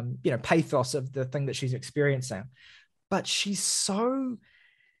pathos of the thing that she's experiencing. But she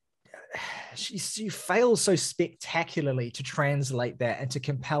fails so spectacularly to translate that into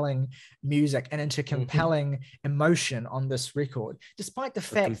compelling music and into compelling emotion on this record, despite the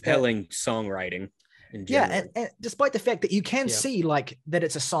fact compelling songwriting. And despite the fact that you can see like that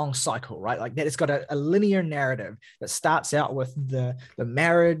it's a song cycle, right? Like that it's got a linear narrative that starts out with the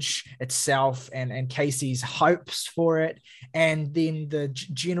marriage itself and Kacey's hopes for it, and then the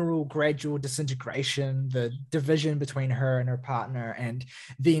general gradual disintegration, the division between her and her partner, and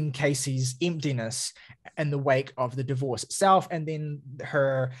then Kacey's emptiness in the wake of the divorce itself, and then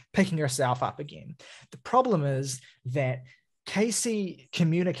her picking herself up again. The problem is that Kacey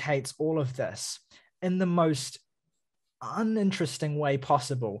communicates all of this in the most uninteresting way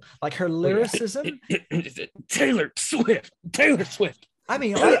possible. Like, her lyricism. Taylor Swift. I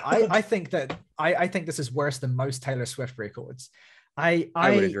mean, I think this is worse than most Taylor Swift records. I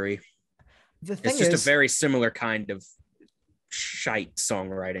would agree. The thing it's just a very similar kind of shite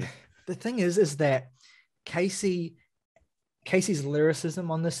songwriting. The thing is that Kacey's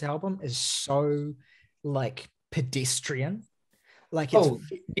lyricism on this album is so like pedestrian. Like,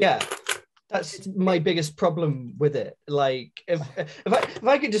 that's my biggest problem with it. Like, if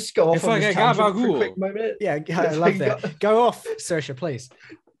I could just go off on this tangent for a quick moment. Yeah, I love that. Go off, Saoirse, please.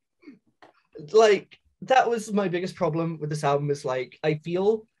 Like, that was my biggest problem with this album, is like, I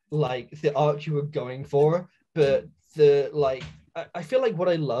feel like the arc you were going for, but I feel like what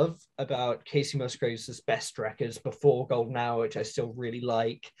I love about Kacey Musgraves' best records before Golden Hour, which I still really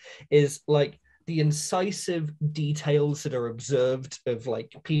like, is like the incisive details that are observed of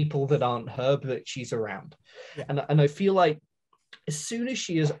like people that aren't her, but she's around. Yeah. And I feel like as soon as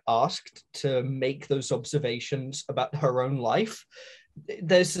she is asked to make those observations about her own life,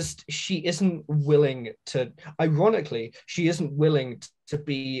 there's just, she isn't willing to, ironically, she isn't willing to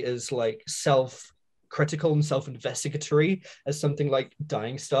be as like self-critical and self-investigatory as something like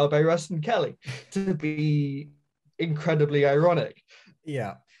Dying Star by Rahsaan Kelly, to be incredibly ironic.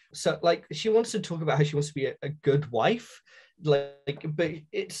 Yeah. So like she wants to talk about how she wants to be a good wife, like, but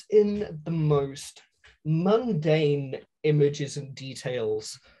it's in the most mundane images and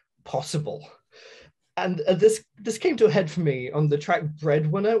details possible. And this came to a head for me on the track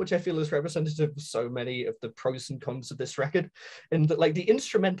Breadwinner, which I feel is representative of so many of the pros and cons of this record. And that, like, the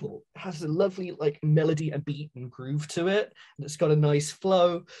instrumental has a lovely like melody and beat and groove to it, and it's got a nice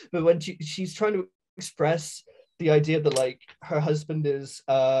flow. But when she's trying to express the idea that like her husband is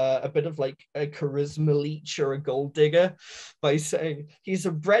a bit of like a charisma leech or a gold digger by saying he's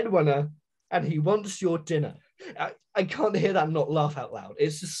a breadwinner and he wants your dinner. I can't hear that and not laugh out loud.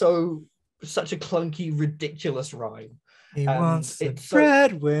 It's just such a clunky, ridiculous rhyme. He wants a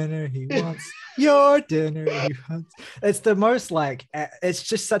breadwinner. He wants your dinner. It's the most like, it's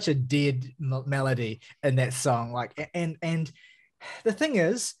just such a dead melody in that song. Like, and the thing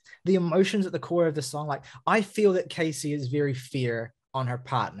is, the emotions at the core of the song, like I feel that Kacey is very fair on her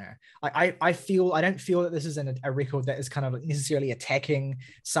partner. Like I don't feel that this is a record that is kind of necessarily attacking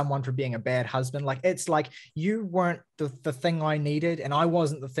someone for being a bad husband. Like it's like, you weren't the thing I needed and I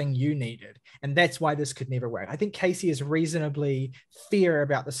wasn't the thing you needed, and that's why this could never work. I think Kacey is reasonably fair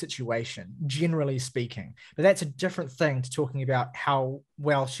about the situation, generally speaking, but that's a different thing to talking about how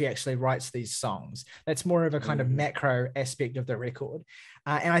well she actually writes these songs. That's more of a kind of macro aspect of the record.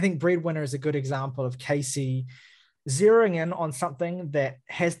 And I think Breadwinner is a good example of Kacey zeroing in on something that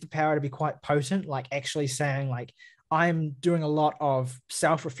has the power to be quite potent, like actually saying like, I'm doing a lot of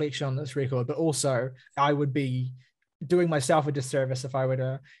self-reflection on this record, but also I would be doing myself a disservice if I were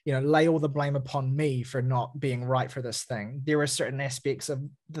to, lay all the blame upon me for not being right for this thing. There are certain aspects of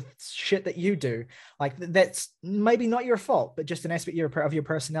the shit that you do, like that's maybe not your fault, but just an aspect of your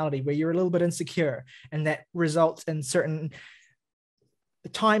personality where you're a little bit insecure, and that results in certain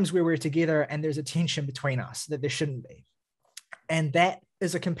times where we're together and there's a tension between us that there shouldn't be. And that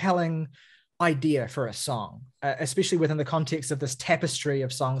is a compelling idea for a song, especially within the context of this tapestry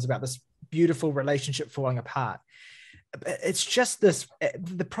of songs about this beautiful relationship falling apart. It's just this,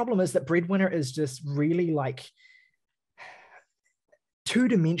 the problem is that Breadwinner is just really like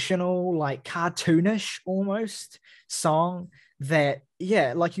two-dimensional, like cartoonish almost song that,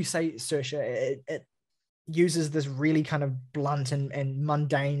 yeah, like you say, Saoirse, it uses this really kind of blunt and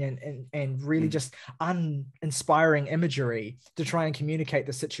mundane and really just uninspiring imagery to try and communicate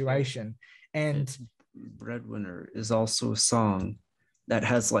the situation. And Breadwinner is also a song that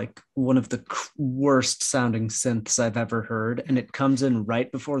has like one of the worst sounding synths I've ever heard, and it comes in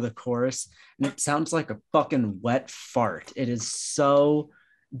right before the chorus and it sounds like a fucking wet fart. It is so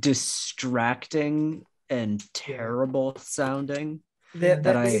distracting and terrible sounding.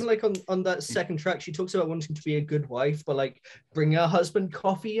 Even like on that second track, she talks about wanting to be a good wife, but like bring her husband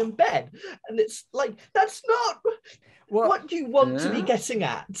coffee in bed, and it's like, that's not what you want to be getting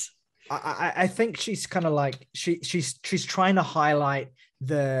at. I think she's kind of like she's trying to highlight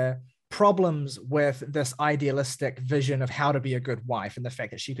the problems with this idealistic vision of how to be a good wife and the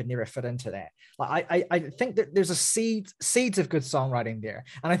fact that she could never fit into that. Like I think that there's a seeds of good songwriting there,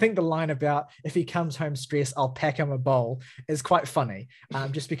 and I think the line about if he comes home stressed, I'll pack him a bowl is quite funny,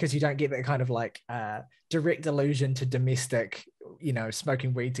 just because you don't get that kind of like direct allusion to domestic,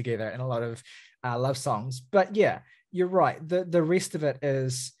 smoking weed together in a lot of love songs. But yeah, you're right. The rest of it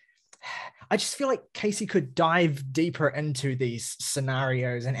is, I just feel like Kacey could dive deeper into these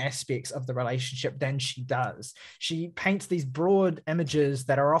scenarios and aspects of the relationship than she does. She paints these broad images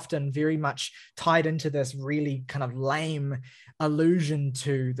that are often very much tied into this really kind of lame allusion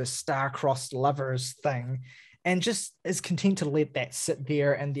to the star-crossed lovers thing, and just is content to let that sit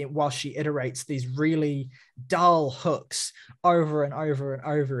there. And then while she iterates these really dull hooks over and over and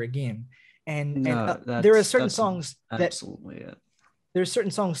over again. And there are certain songs that absolutely it. There are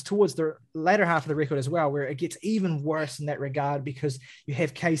certain songs towards the latter half of the record as well where it gets even worse in that regard, because you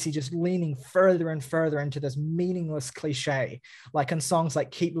have Kacey just leaning further and further into this meaningless cliche, like in songs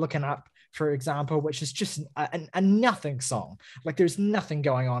like Keep Looking Up, for example, which is just a nothing song. Like there's nothing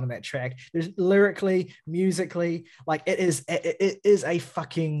going on in that track. There's lyrically, musically, like it is a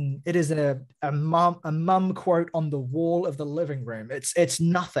mum quote on the wall of the living room. It's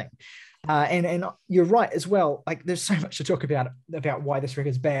nothing. And you're right as well. Like there's so much to talk about why this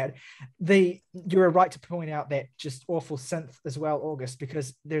record's bad. You're right to point out that just awful synth as well, August,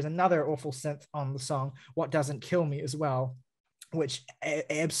 because there's another awful synth on the song What Doesn't Kill Me as well, which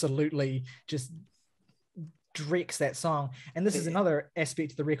absolutely just directs that song. And this is another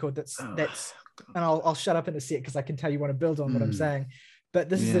aspect of the record that's and I'll shut up in a sec because I can tell you want to build on what I'm saying. But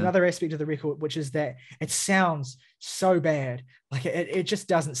this is another aspect of the record, which is that it sounds so bad. Like it just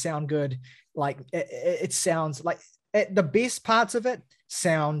doesn't sound good. Like it sounds like the best parts of it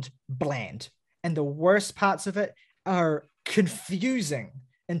sound bland, and the worst parts of it are confusing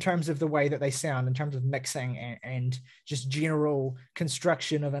in terms of the way that they sound, in terms of mixing and just general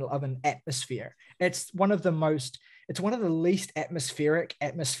construction of an atmosphere. It's one of the least atmospheric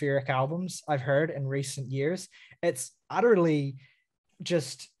albums I've heard in recent years. It's utterly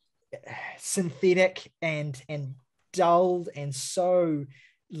just synthetic and dulled and so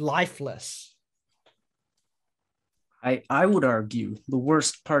lifeless. I would argue the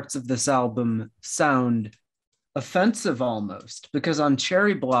worst parts of this album sound offensive almost, because on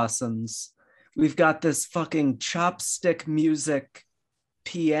Cherry Blossoms we've got this fucking chopstick music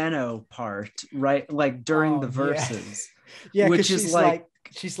piano part, right? Like during the verses. Yeah, which is like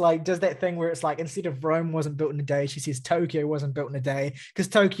she's like does that thing where it's like, instead of Rome wasn't built in a day, she says Tokyo wasn't built in a day, because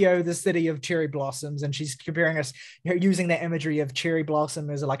Tokyo, the city of cherry blossoms, and she's comparing us, using that imagery of cherry blossom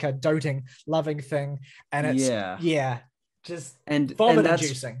as like a doting, loving thing, and it's just vomit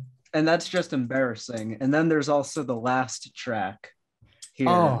inducing. And that's just embarrassing. And then there's also the last track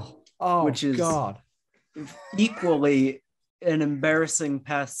here, which is equally an embarrassing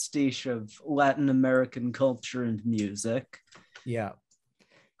pastiche of Latin American culture and music. Yeah.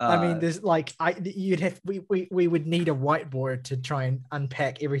 I mean, there's like we would need a whiteboard to try and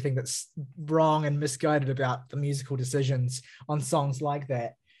unpack everything that's wrong and misguided about the musical decisions on songs like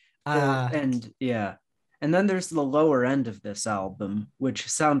that. And then there's the lower end of this album, which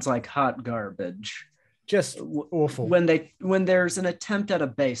sounds like hot garbage. Just awful. When there's an attempt at a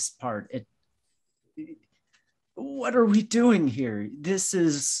bass part, what are we doing here? This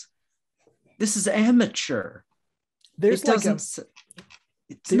is amateur.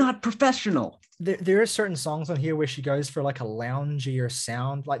 It's not professional. There are certain songs on here where she goes for like a loungier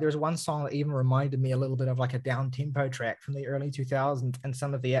sound. Like there's one song that even reminded me a little bit of like a down tempo track from the early 2000s and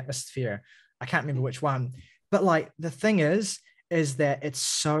some of the atmosphere. I can't remember which one, but like the thing is that it's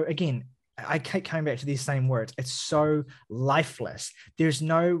so, again, I keep coming back to these same words. It's so lifeless. There's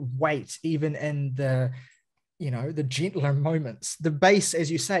no weight even in the gentler moments. The bass, as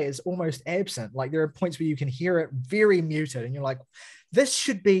you say, is almost absent. Like there are points where you can hear it very muted and you're like, this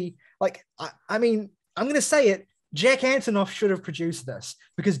should be like, I mean, I'm going to say it. Jack Antonoff should have produced this,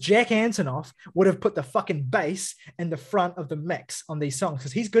 because Jack Antonoff would have put the fucking bass in the front of the mix on these songs,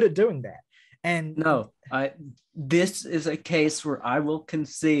 because he's good at doing that. And no, this is a case where I will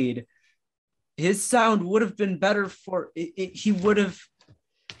concede his sound would have been better for it. He would have,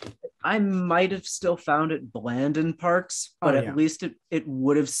 I might have still found it bland in parts, but at least it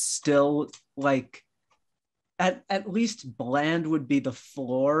would have still, like, at least bland would be the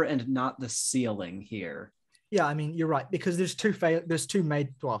floor and not the ceiling here. Yeah, I mean, you're right, because there's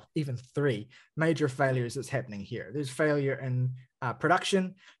even three major failures that's happening here. There's failure in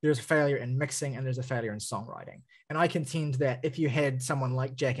production, there's a failure in mixing, and there's a failure in songwriting. And I contend that if you had someone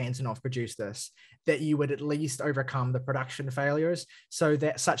like Jack Antonoff produce this, that you would at least overcome the production failures,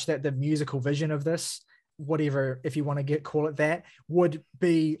 such that the musical vision of this, whatever, if you want to call it that, would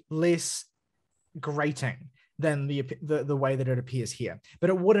be less grating than the way that it appears here.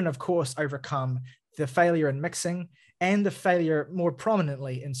 But it wouldn't, of course, overcome the failure in mixing and the failure more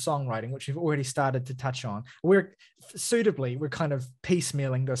prominently in songwriting, which we've already started to touch on. We're kind of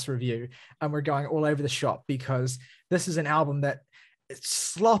piecemealing this review, and we're going all over the shop because this is an album that it's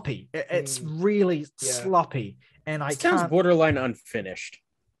sloppy. It's really sloppy, and it sounds borderline unfinished.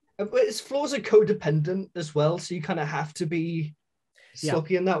 Its flaws are codependent as well, so you kind of have to be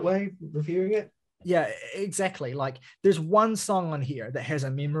sloppy in that way, reviewing it. Yeah, exactly. Like there's one song on here that has a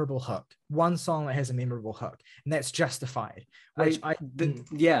memorable hook. And that's Justified. Which I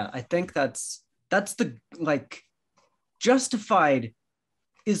think that's the, like, Justified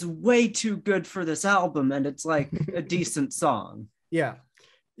is way too good for this album, and it's like a decent song. Yeah.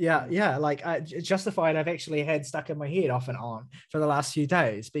 Like Justified, I've actually had stuck in my head off and on for the last few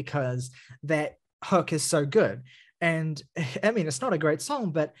days because that hook is so good. And I mean, it's not a great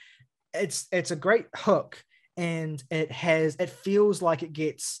song, but it's a great hook, and it feels like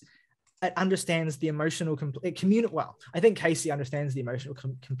it understands the emotional well, I think Kacey understands the emotional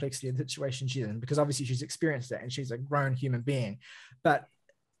complexity of the situation she's in, because obviously she's experienced it and she's a grown human being, but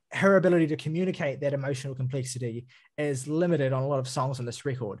her ability to communicate that emotional complexity is limited on a lot of songs on this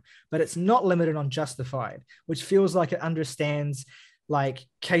record, but it's not limited on Justified, which feels like it understands like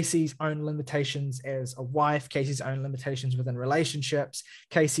Kacey's own limitations as a wife, Kacey's own limitations within relationships,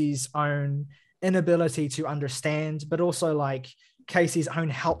 Kacey's own inability to understand, but also like Kacey's own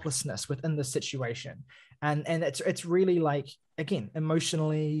helplessness within the situation. And it's really like, again,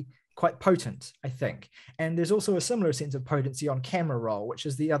 emotionally quite potent, I think. And there's also a similar sense of potency on camera roll, which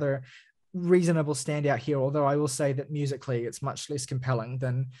is the other reasonable standout here, although I will say that musically it's much less compelling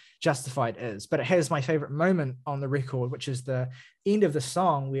than Justified is. But it has my favorite moment on the record, which is the end of the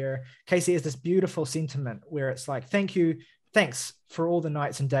song where Kacey has this beautiful sentiment where it's like, thanks for all the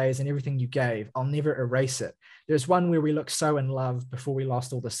nights and days and everything you gave. I'll never erase it. There's one where we looked so in love before we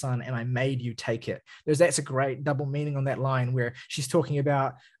lost all the sun and I made you take it. That's a great double meaning on that line where she's talking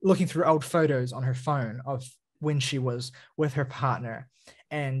about looking through old photos on her phone of when she was with her partner.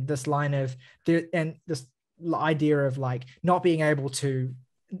 And this line of there, and this idea of like not being able to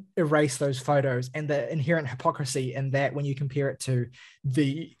erase those photos and the inherent hypocrisy in that when you compare it to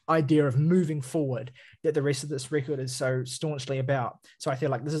the idea of moving forward that the rest of this record is so staunchly about. So I feel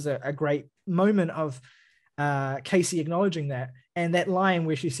like this is a great moment of Kacey acknowledging that. And that line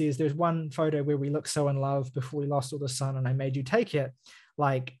where she says, there's one photo where we look so in love before we lost all the sun and I made you take it.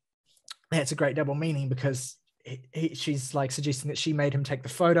 Like, that's a great double meaning because she's like suggesting that she made him take the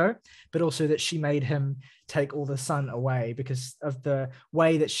photo, but also that she made him take all the sun away because of the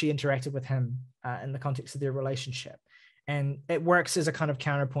way that she interacted with him in the context of their relationship. And it works as a kind of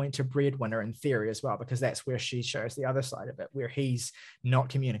counterpoint to Breadwinner in theory as well, because that's where she shows the other side of it, where he's not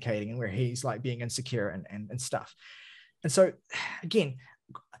communicating and where he's like being insecure and stuff. And so again,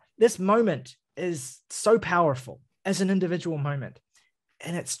 this moment is so powerful as an individual moment.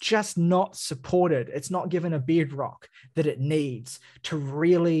 And it's just not supported. It's not given a bedrock that it needs to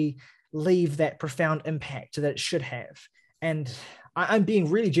really leave that profound impact that it should have. And I'm being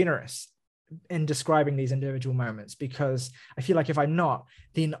really generous in describing these individual moments because I feel like if I'm not,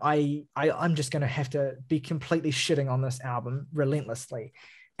 then I'm just going to have to be completely shitting on this album relentlessly.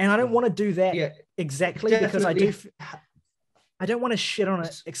 And I don't want to do that exactly because I don't want to shit on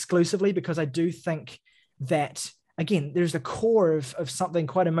it exclusively because I do think that again, there's the core of something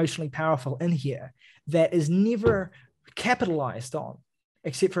quite emotionally powerful in here that is never capitalized on,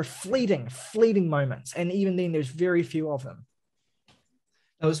 except for fleeting moments. And even then, there's very few of them.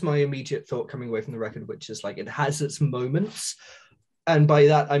 That was my immediate thought coming away from the record, which is like, it has its moments. And by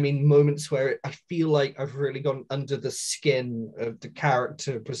that, I mean moments where I feel like I've really gone under the skin of the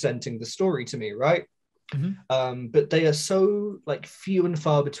character presenting the story to me, right? Mm-hmm. But they are so like few and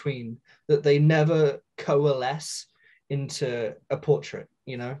far between that they never coalesce into a portrait,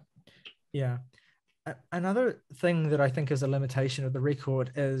 you know? Yeah. Another thing that I think is a limitation of the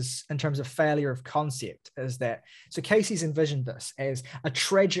record is in terms of failure of concept is that, so Kacey's envisioned this as a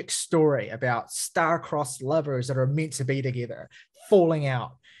tragic story about star-crossed lovers that are meant to be together, falling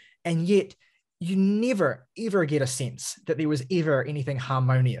out. And yet you never, ever get a sense that there was ever anything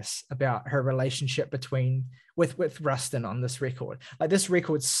harmonious about her relationship with Rustin on this record. Like this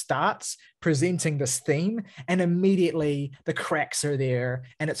record starts presenting this theme and immediately the cracks are there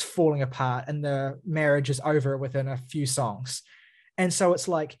and it's falling apart and the marriage is over within a few songs. And so it's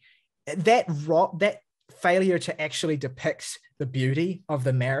like that failure to actually depict the beauty of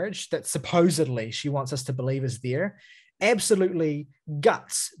the marriage that supposedly she wants us to believe is there absolutely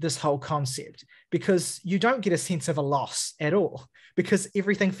guts this whole concept because you don't get a sense of a loss at all because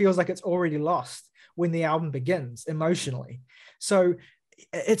everything feels like it's already lost when the album begins emotionally. So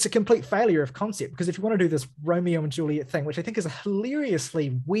it's a complete failure of concept because if you want to do this Romeo and Juliet thing, which I think is a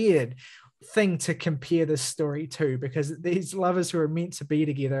hilariously weird thing to compare this story to because these lovers who are meant to be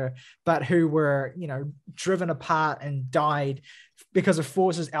together but who were, you know, driven apart and died because of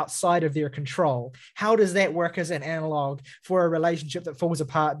forces outside of their control. How does that work as an analog for a relationship that falls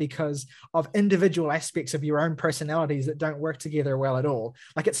apart because of individual aspects of your own personalities that don't work together well at all?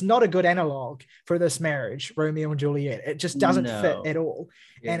 Like it's not a good analog for this marriage, Romeo and Juliet. It just doesn't fit at all.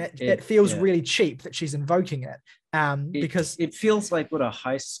 Yeah, and it feels really cheap that she's invoking it. Because it feels like what a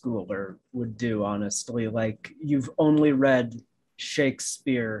high schooler would do, honestly. Like you've only read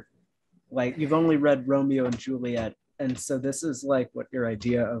Shakespeare, like you've only read Romeo and Juliet, and so this is like what your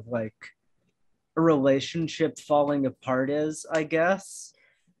idea of like a relationship falling apart is, I guess.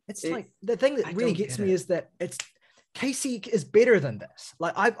 It's like the thing that really gets me is that it's Kacey is better than this.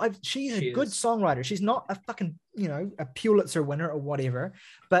 Like she's a good songwriter. She's not a fucking, you know, a Pulitzer winner or whatever,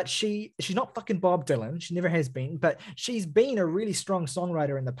 but she's not fucking Bob Dylan. She never has been, but she's been a really strong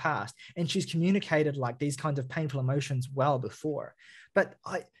songwriter in the past. And she's communicated like these kinds of painful emotions well before. But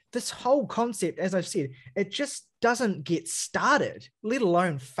this whole concept, as I've said, it just doesn't get started, let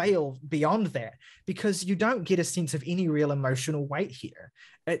alone fail beyond that, because you don't get a sense of any real emotional weight here.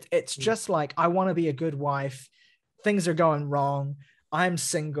 It's just like, I want to be a good wife. Things are going wrong. I'm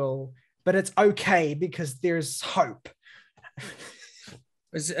single. but it's okay because there's hope.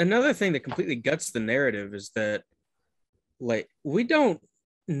 Another thing that completely guts the narrative is that, like, we don't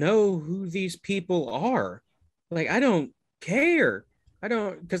know who these people are. Like, I don't care. I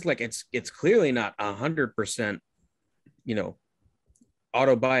don't, because like it's clearly not 100%,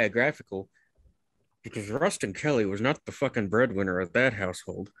 autobiographical, because Rustin Kelly was not the fucking breadwinner of that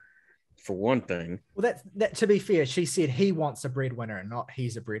household, for one thing. Well, that to be fair, she said he wants a breadwinner and not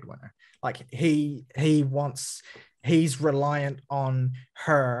he's a breadwinner. Like he's reliant on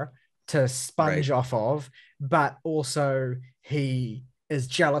her to sponge off of, but also he is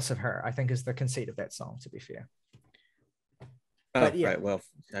jealous of her, I think is the conceit of that song, to be fair. But yeah. Right. Well,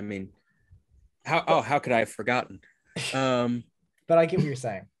 I mean, how could I have forgotten? But I get what you're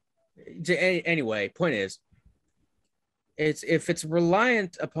saying. Anyway, point is, if it's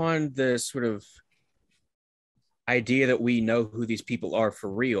reliant upon the sort of idea that we know who these people are for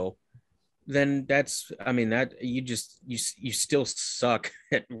real, then that you still suck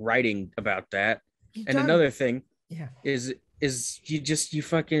at writing about that. And another thing is you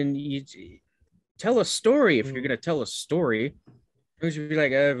tell a story. If you're gonna tell a story, you should be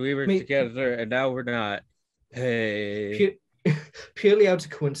like, we were together and now we're not. Hey, purely out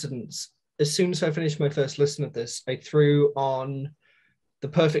of coincidence, as soon as I finished my first listen of this, I threw on the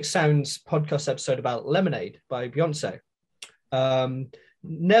Perfect Sounds podcast episode about Lemonade by Beyonce.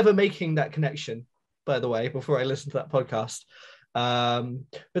 Never making that connection, by the way, before I listened to that podcast.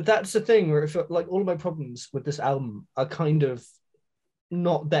 But that's the thing where like all of my problems with this album are kind of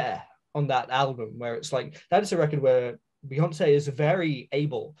not there on that album, where it's like, that is a record where Beyonce is very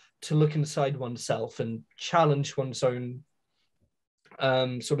able to look inside oneself and challenge one's own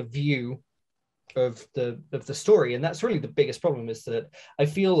sort of view of the story. And that's really the biggest problem, is that I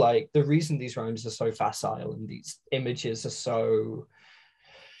feel like the reason these rhymes are so facile and these images are so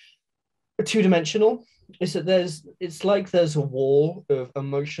two-dimensional is that there's a wall of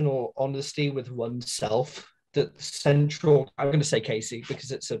emotional honesty with oneself that central, I'm going to say Kacey because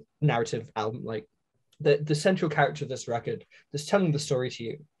it's a narrative album, like the central character of this record that's telling the story to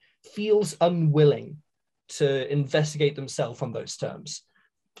you feels unwilling to investigate themselves on those terms.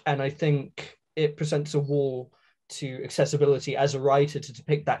 And I think it presents a wall to accessibility as a writer to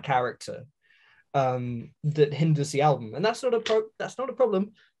depict that character that hinders the album. And that's not a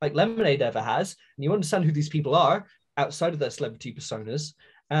problem like Lemonade ever has. And you understand who these people are outside of their celebrity personas.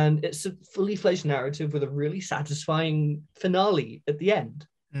 And it's a fully fledged narrative with a really satisfying finale at the end.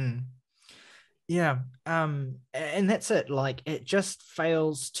 Yeah. And that's it. Like, it just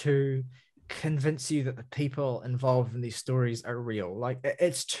fails to convince you that the people involved in these stories are real. Like,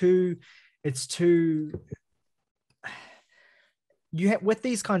 it's too with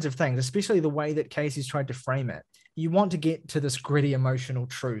these kinds of things, especially the way that Kacey's tried to frame it, you want to get to this gritty emotional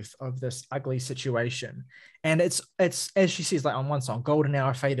truth of this ugly situation. And it's as she says, like on one song, Golden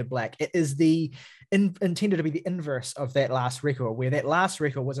Hour Faded Black, it is intended to be the inverse of that last record, where that last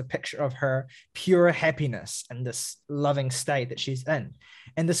record was a picture of her pure happiness and this loving state that she's in.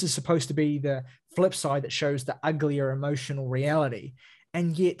 And this is supposed to be the flip side that shows the uglier emotional reality.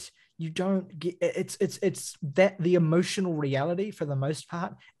 And yet you don't get it's that the emotional reality for the most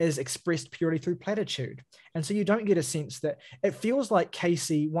part is expressed purely through platitude. And so you don't get a sense that it feels like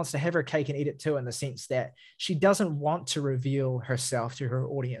Kacey wants to have her cake and eat it too, in the sense that she doesn't want to reveal herself to her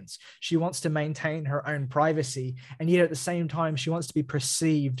audience. She wants to maintain her own privacy, and yet at the same time she wants to be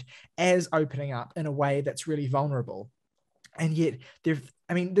perceived as opening up in a way that's really vulnerable. And yet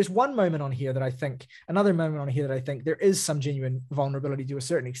there's one moment on here that I think, another moment on here that I think there is some genuine vulnerability to a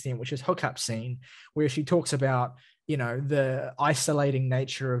certain extent, which is hookup scene, where she talks about, the isolating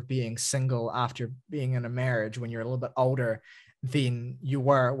nature of being single after being in a marriage when you're a little bit older than you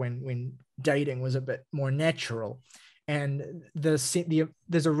were when dating was a bit more natural. And there's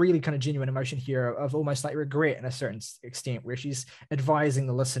a really kind of genuine emotion here of almost like regret in a certain extent, where she's advising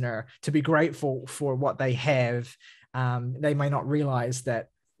the listener to be grateful for what they have. They may not realize that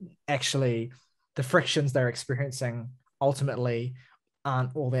actually the frictions they're experiencing ultimately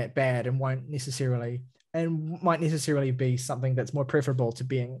aren't all that bad, and might necessarily be something that's more preferable to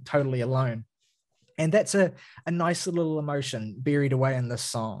being totally alone. And that's a nice little emotion buried away in this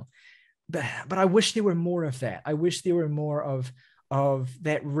song. But I wish there were more of that. I wish there were more of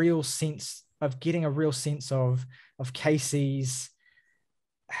that real sense of getting a real sense of Kacey's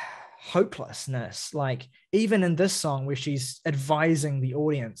hopelessness. Like, even in this song where she's advising the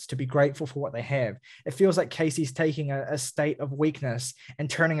audience to be grateful for what they have, it feels like Kacey's taking a state of weakness and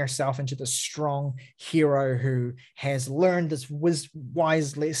turning herself into the strong hero who has learned this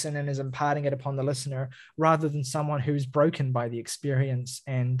wise lesson and is imparting it upon the listener, rather than someone who's broken by the experience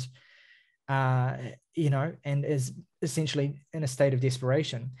and and is essentially in a state of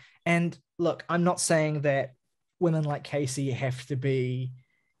desperation. And look, I'm not saying that women like Kacey have to be,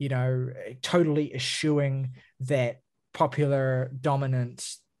 totally eschewing that popular dominant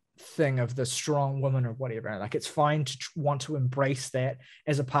thing of the strong woman or whatever. Like, it's fine to want to embrace that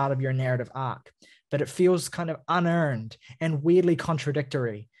as a part of your narrative arc, but it feels kind of unearned and weirdly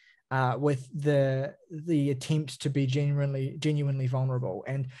contradictory with the attempt to be genuinely vulnerable.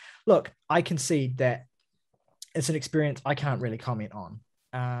 And look, I concede that it's an experience I can't really comment on.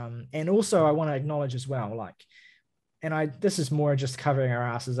 And also I want to acknowledge as well, this is more just covering our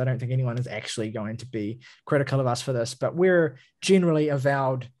asses. I don't think anyone is actually going to be critical of us for this, but we're generally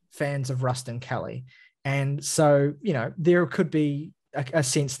avowed fans of Rustin Kelly. And so, there could be a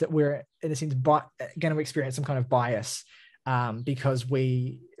sense that we're, in a sense, going to experience some kind of bias because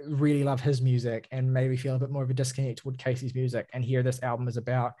we really love his music and maybe feel a bit more of a disconnect toward Kacey's music, and here this album is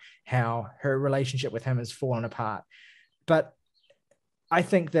about how her relationship with him has fallen apart. But I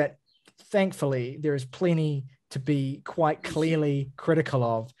think that thankfully there is plenty to be quite clearly critical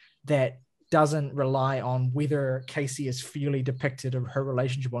of that doesn't rely on whether Kacey is fairly depicted of her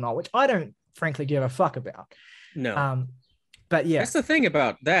relationship or not, which I don't frankly give a fuck about. No. But yeah, that's the thing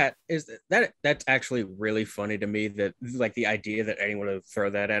about that, is that's actually really funny to me, that like the idea that anyone would throw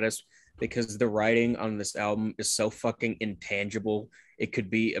that at us, because the writing on this album is so fucking intangible. It could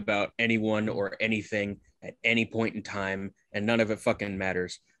be about anyone or anything at any point in time, and none of it fucking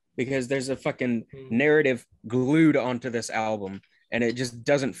matters, because there's a fucking narrative glued onto this album, and it just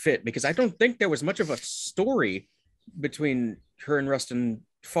doesn't fit, because I don't think there was much of a story between her and Rustin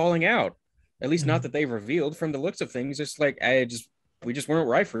falling out. At least not that they've revealed. From the looks of things, it's like we just weren't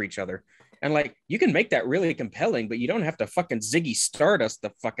right for each other. And like, you can make that really compelling, but you don't have to fucking Ziggy Stardust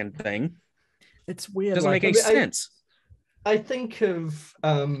the fucking thing. It's weird. It doesn't make any sense. I think of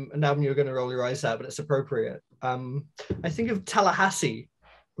an album you're going to roll your eyes at, but it's appropriate. I think of Tallahassee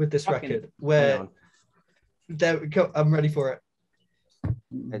with this record, where there we go. I'm ready for it.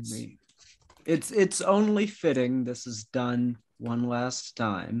 It's only fitting this is done one last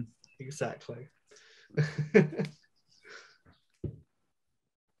time. Exactly.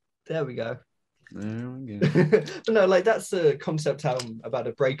 There we go. But no, like, that's a concept album about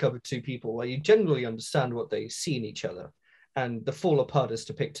a breakup of two people where you generally understand what they see in each other, and the fall apart is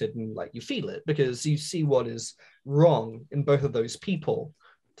depicted, and like, you feel it because you see what is wrong in both of those people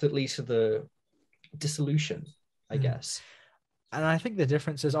that lead to the dissolution, I guess. And I think the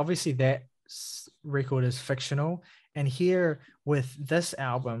difference is obviously that record is fictional, and here with this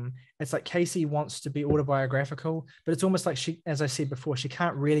album, it's like Kacey wants to be autobiographical, but it's almost like she, as I said before, she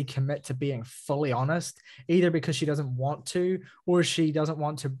can't really commit to being fully honest, either because she doesn't want to, or she doesn't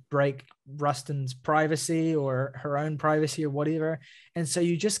want to break Rustin's privacy or her own privacy or whatever. And so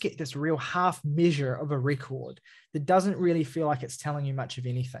you just get this real half measure of a record that doesn't really feel like it's telling you much of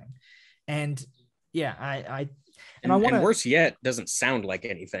anything. And yeah, I want to, and worse yet, doesn't sound like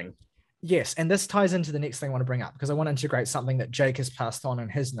anything. Yes, and this ties into the next thing I want to bring up, because I want to integrate something that Jake has passed on in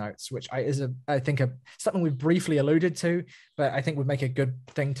his notes, which I think something we've briefly alluded to, but I think would make a good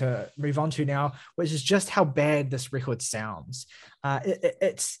thing to move on to now, which is just how bad this record sounds.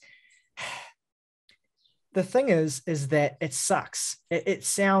 It's the thing is that it sucks. It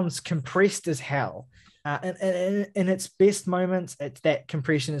sounds compressed as hell. And in its best moments, that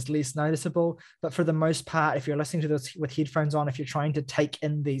compression is less noticeable. But for the most part, if you're listening to this with headphones on, if you're trying to take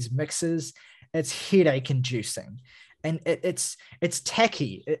in these mixes, it's headache inducing. And it's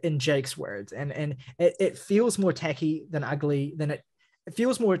tacky, in Jake's words. And it feels more tacky than ugly than it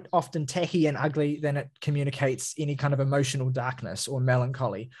feels more often tacky and ugly than it communicates any kind of emotional darkness or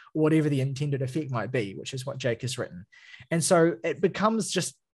melancholy, or whatever the intended effect might be, which is what Jake has written. And so it becomes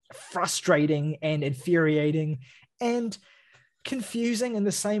just frustrating and infuriating and confusing in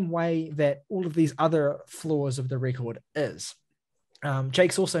the same way that all of these other flaws of the record is.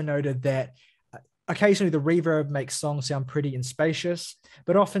 Jake's also noted that occasionally the reverb makes songs sound pretty and spacious,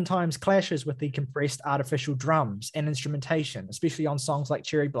 but oftentimes clashes with the compressed artificial drums and instrumentation, especially on songs like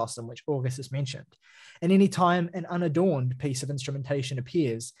Cherry Blossom, which August has mentioned. And any time an unadorned piece of instrumentation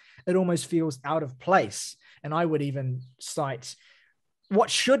appears, it almost feels out of place. And I would even cite what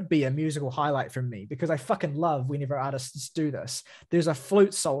should be a musical highlight from me, because I fucking love whenever artists do this. There's a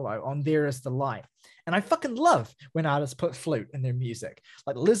flute solo on There Is the Light. And I fucking love when artists put flute in their music.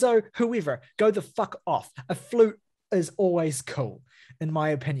 Like Lizzo, whoever, go the fuck off. A flute is always cool, in my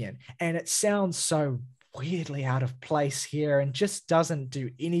opinion. And it sounds so weirdly out of place here and just doesn't do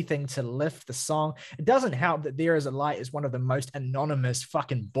anything to lift the song. It doesn't help that There Is a Light is one of the most anonymous,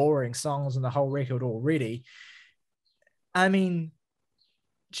 fucking boring songs on the whole record already. I mean,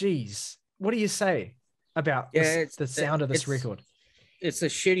 geez, what do you say about the sound of this record? It's a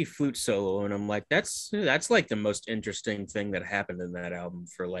shitty flute solo, and I'm like, that's like the most interesting thing that happened in that album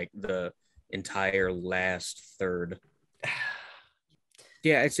for like the entire last third.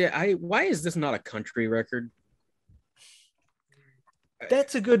 Yeah, why is this not a country record?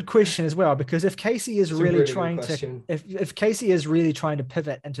 That's a good question as well, because if Kacey is really trying to, if Kacey is really trying to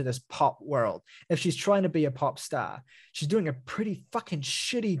pivot into this pop world, if she's trying to be a pop star, she's doing a pretty fucking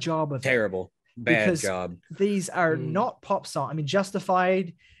shitty job of terrible. Bad job. These are not pop songs. I mean,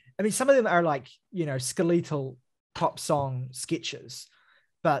 Justified. I mean, some of them are like, skeletal pop song sketches,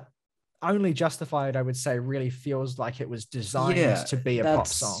 but only Justified, I would say, really feels like it was designed to be a pop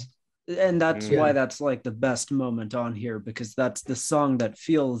song. And that's why that's like the best moment on here, because that's the song that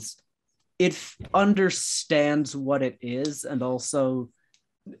feels, it understands what it is, and also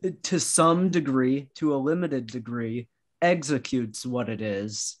to some degree, to a limited degree, executes what it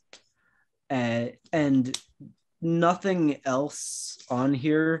is. And nothing else on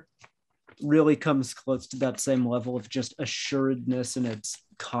here really comes close to that same level of just assuredness in its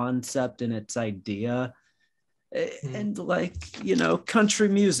concept and its idea. And like, country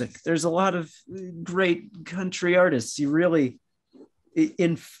music, there's a lot of great country artists.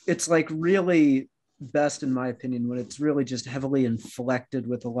 It's like really best, in my opinion, when it's really just heavily inflected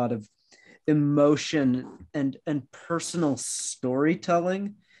with a lot of emotion and personal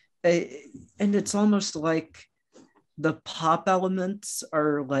storytelling. And it's almost like the pop elements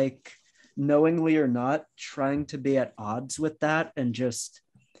are like, knowingly or not, trying to be at odds with that and just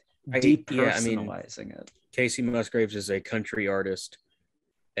depersonalizing it. Kacey Musgraves is a country artist,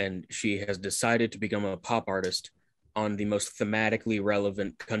 and she has decided to become a pop artist on the most thematically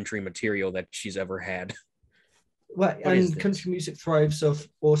relevant country material that she's ever had. Well, and country music thrives off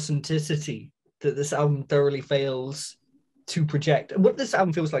authenticity that this album thoroughly fails to project. And what this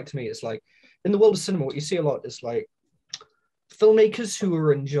album feels like to me is like, in the world of cinema, what you see a lot is like filmmakers who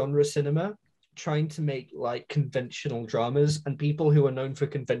are in genre cinema trying to make like conventional dramas, and people who are known for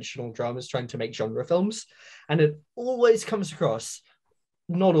conventional dramas trying to make genre films. And it always comes across,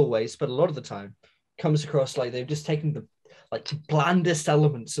 not always, but a lot of the time, comes across like they've just taken the blandest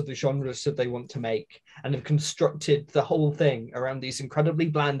elements of the genres that they want to make and have constructed the whole thing around these incredibly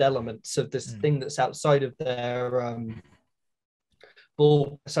bland elements of this thing that's outside of their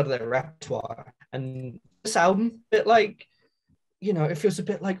outside of their repertoire. And this album, bit like, it feels a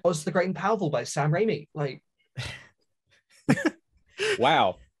bit like Oz the Great and Powerful by Sam Raimi. Like,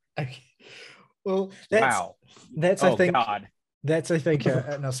 wow. Okay. Well, that's I think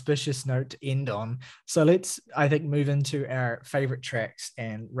an auspicious note to end on. So let's, I think, move into our favorite tracks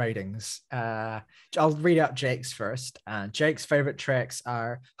and ratings. I'll read out Jake's first. Jake's favorite tracks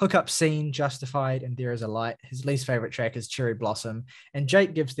are Hookup Scene, Justified, and There Is a Light. His least favorite track is Cherry Blossom, and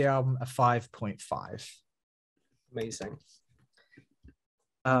Jake gives the album a 5.5. Amazing.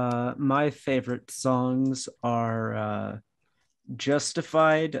 My favorite songs are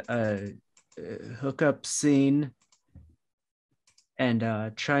Justified, Hookup Scene,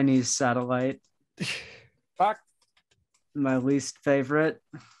 and Chinese Satellite. Fuck. My least favorite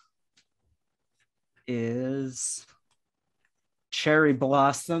is Cherry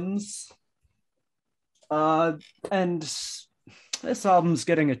Blossoms. And this album's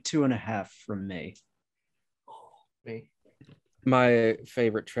getting a 2.5 from me. My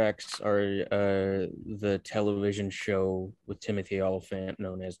favorite tracks are the television show with Timothy Oliphant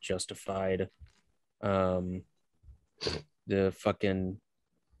known as Justified. The fucking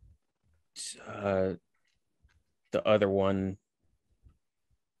the other one,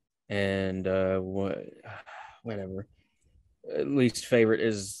 and whatever. Least favorite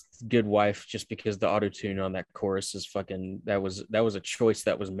is Good Wife, just because the auto-tune on that chorus is fucking, that was a choice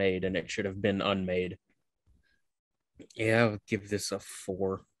that was made and it should have been unmade. Yeah, I would give this a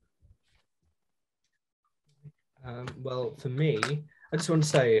 4. Well, for me, I just want to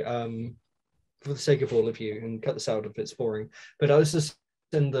say, for the sake of all of you, and cut this out if it's boring, but I was just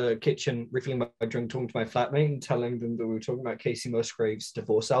in the kitchen refilling my drink, talking to my flatmate and telling them that we were talking about Kacey Musgraves'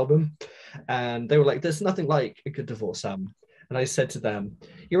 divorce album. And they were like, there's nothing like a good divorce album. And I said to them,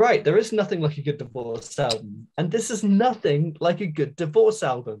 you're right, there is nothing like a good divorce album. And this is nothing like a good divorce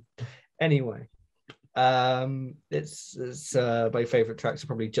album. Anyway. It's my favorite tracks are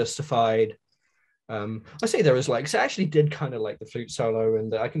probably Justified. I say There Is Like, so I actually did kind of like the flute solo,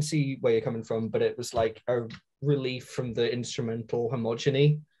 and I can see where you're coming from, but it was like a relief from the instrumental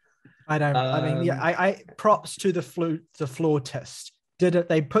homogeny. I props to the flautist. Did it?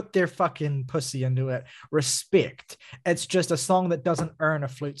 They put their fucking pussy into it. Respect. It's just a song that doesn't earn a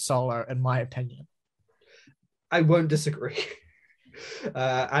flute solo, in my opinion. I won't disagree.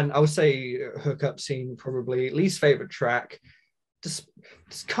 And I would say Hookup Scene, probably least favorite track.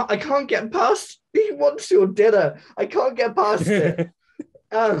 I can't get past He Wants Your Dinner. I can't get past it.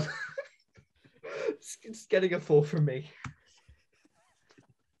 It's getting a 4 from me.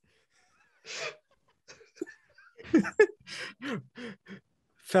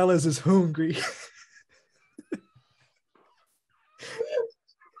 Fellas is hungry.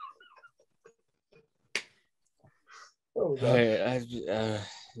 Oh,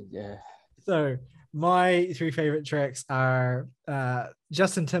 Yeah. So my 3 favorite tracks are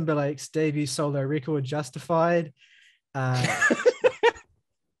Justin Timberlake's debut solo record, Justified,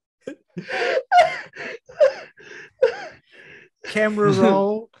 Camera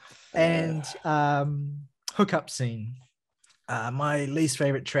Roll, and Hookup Scene. My least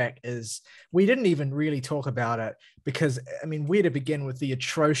favorite track is, we didn't even really talk about it because, I mean, where to begin with the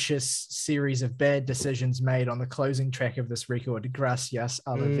atrocious series of bad decisions made on the closing track of this record, Gracias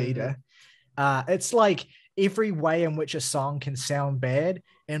a la Vida. It's like every way in which a song can sound bad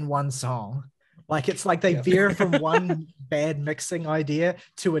in one song. Like, it's like they veer from one bad mixing idea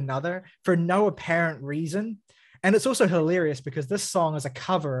to another for no apparent reason. And it's also hilarious because this song is a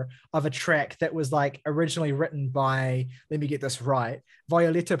cover of a track that was like originally written by, let me get this right,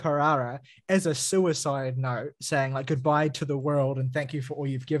 Violeta Parra as a suicide note saying like goodbye to the world and thank you for all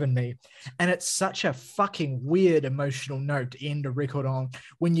you've given me. And it's such a fucking weird emotional note to end a record on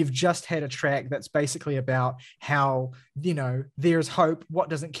when you've just had a track that's basically about how, you know, there's hope, what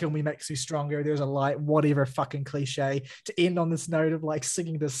doesn't kill me makes me stronger, there's a light, whatever fucking cliche, to end on this note of like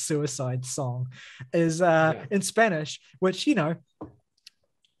singing this suicide song is in Spanish, which, you know,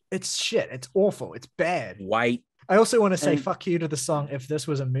 it's shit, it's awful, it's bad. White. I also want to say fuck you to the song If This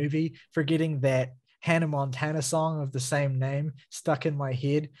Was a Movie for getting that Hannah Montana song of the same name stuck in my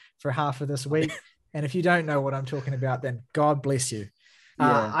head for half of this week. And if you don't know what I'm talking about, then God bless you.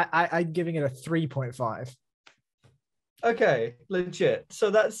 I'm giving it a 3.5. Okay, legit.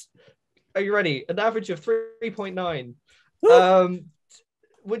 So that's, are you ready? An average of 3.9.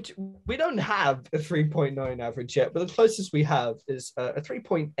 Which we don't have a 3.9 average yet, but the closest we have is a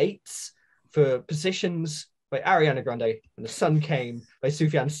 3.8 for Positions by Ariana Grande and The Sun Came by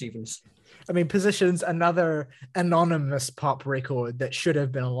Sufjan Stevens. I mean, Positions, another anonymous pop record that should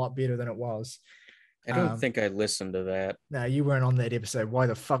have been a lot better than it was. I don't think I listened to that. No, you weren't on that episode. Why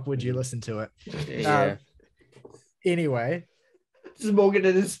the fuck would you listen to it? Yeah. Anyway. This is Morgan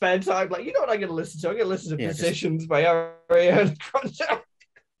in his spare time. Like, you know what I'm going to listen to? I'm going to listen to Positions by Ariana Grande.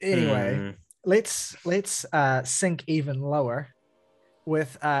 Anyway, let's sink even lower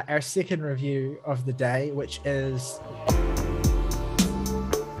with our second review of the day, which is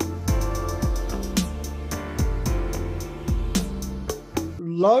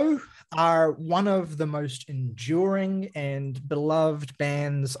Loaf are one of the most enduring and beloved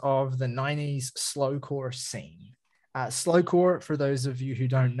bands of the 90s slowcore scene. Slowcore, for those of you who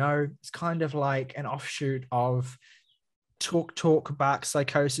don't know, is kind of like an offshoot of talk Bark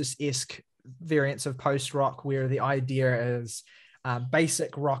Psychosis-esque variants of post-rock, where the idea is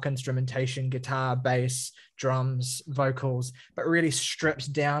basic rock instrumentation, guitar, bass, drums, vocals, but really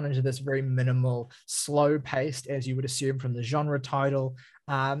stripped down into this very minimal, slow-paced, as you would assume from the genre title,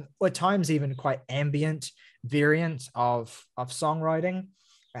 or at times even quite ambient variant of songwriting.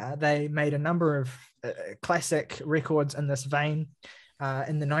 They made a number of classic records in this vein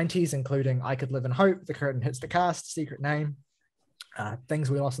in the 90s, including I Could Live in Hope, The Curtain Hits the Cast, Secret Name, Things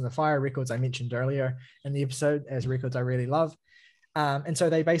We Lost in the Fire, records I mentioned earlier in the episode as records I really love. And so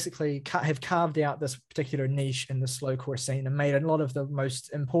they basically have carved out this particular niche in the slowcore scene and made a lot of the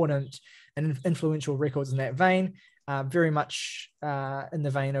most important and influential records in that vein, very much in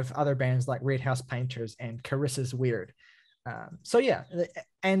the vein of other bands like Red House Painters and Carissa's Weird. So yeah,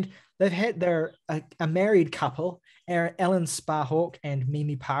 and they've had a married couple, Ellen Sparhawk and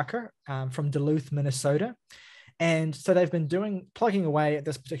Mimi Parker, from Duluth, Minnesota. And so they've been plugging away at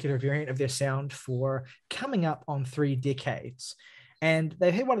this particular variant of their sound for coming up on 3 decades. And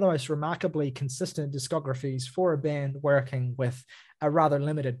they've had one of the most remarkably consistent discographies for a band working with a rather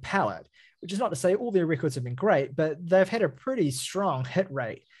limited palette, which is not to say all their records have been great, but they've had a pretty strong hit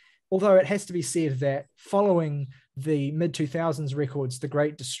rate. Although it has to be said that following the mid-2000s records, The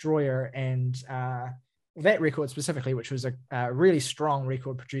Great Destroyer and that record specifically, which was a really strong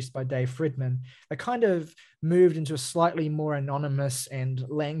record produced by Dave Fredman, they kind of moved into a slightly more anonymous and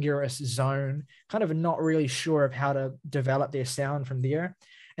languorous zone, kind of not really sure of how to develop their sound from there.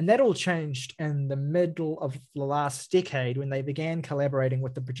 And that all changed in the middle of the last decade when they began collaborating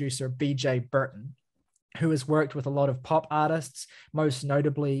with the producer BJ Burton, who has worked with a lot of pop artists, most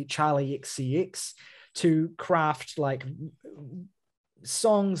notably Charlie XCX, to craft like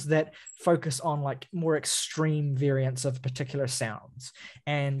songs that focus on like more extreme variants of particular sounds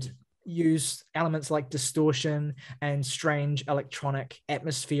and use elements like distortion and strange electronic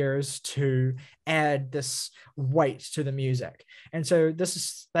atmospheres to add this weight to the music. And so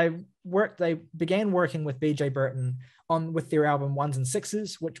they began working with BJ Burton with their album Ones and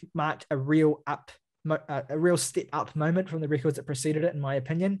Sixes, which marked a real step up moment from the records that preceded it, in my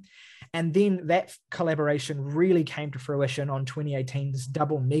opinion. And then that collaboration really came to fruition on 2018's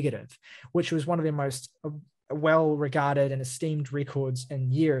Double Negative, which was one of their most well regarded and esteemed records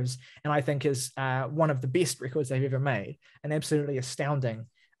in years, and I think is one of the best records they've ever made. An absolutely astounding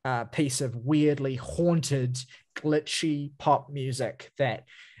piece of weirdly haunted, glitchy pop music that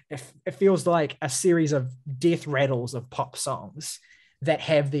it feels like a series of death rattles of pop songs that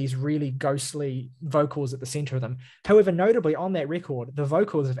have these really ghostly vocals at the center of them. However, notably on that record, the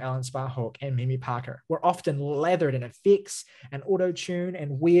vocals of Alan Sparhawk and Mimi Parker were often lathered in effects and auto-tune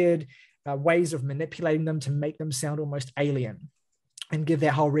and weird ways of manipulating them to make them sound almost alien and give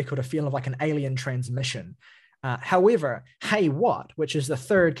that whole record a feel of like an alien transmission. However, Hey What, which is the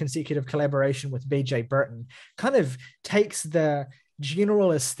third consecutive collaboration with BJ Burton, kind of takes the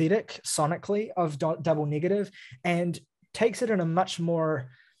general aesthetic sonically of Double Negative and takes it in a much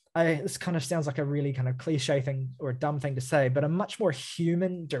more, this kind of sounds like a really kind of cliche thing or a dumb thing to say, but a much more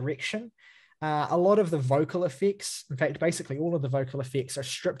human direction. A lot of the vocal effects, in fact, basically all of the vocal effects are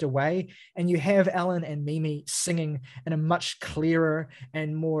stripped away, and you have Alan and Mimi singing in a much clearer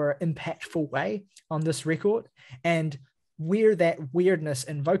and more impactful way on this record. And where that weirdness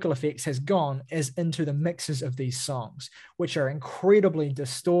in vocal effects has gone is into the mixes of these songs, which are incredibly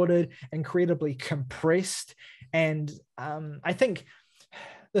distorted, incredibly compressed. And I think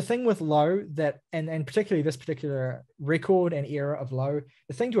the thing with Low that, and particularly this particular record and era of Low,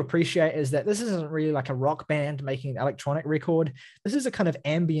 the thing to appreciate is that this isn't really like a rock band making an electronic record. This is a kind of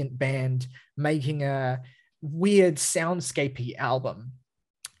ambient band making a weird soundscapey album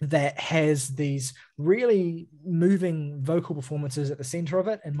that has these really moving vocal performances at the center of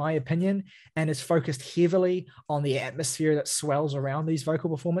it, in my opinion, and is focused heavily on the atmosphere that swells around these vocal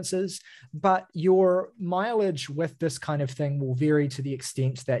performances. But your mileage with this kind of thing will vary to the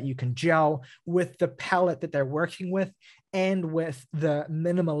extent that you can gel with the palette that they're working with and with the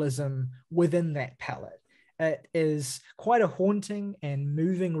minimalism within that palette. It is quite a haunting and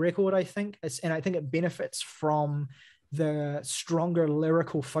moving record, I think, and I think it benefits from the stronger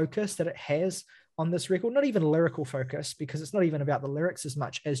lyrical focus that it has on this record. Not even lyrical focus, because it's not even about the lyrics as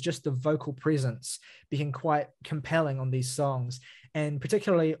much as just the vocal presence being quite compelling on these songs. And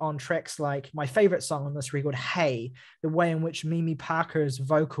particularly on tracks like my favorite song on this record, Hey, the way in which Mimi Parker's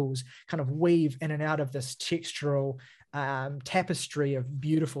vocals kind of weave in and out of this textural tapestry of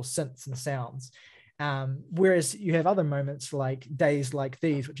beautiful synths and sounds. Whereas you have other moments like Days Like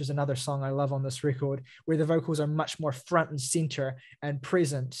These, which is another song I love on this record, where the vocals are much more front and center and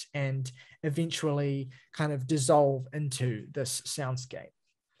present and eventually kind of dissolve into this soundscape.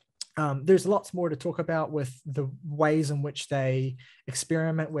 There's lots more to talk about with the ways in which they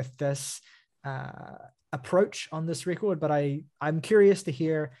experiment with this approach on this record, but I'm curious to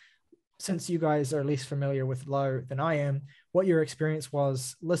hear, since you guys are less familiar with Low than I am, what your experience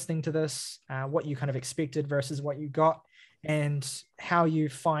was listening to this, what you kind of expected versus what you got, and how you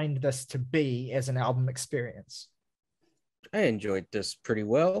find this to be as an album experience. I enjoyed this pretty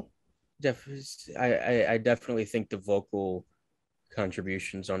well. I definitely think the vocal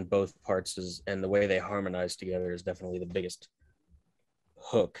contributions on both parts and the way they harmonize together is definitely the biggest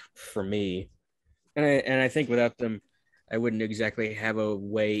hook for me. And I think without them, I wouldn't exactly have a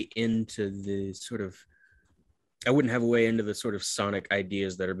way into the sort of sonic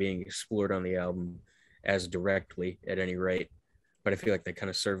ideas that are being explored on the album as directly, at any rate. But I feel like they kind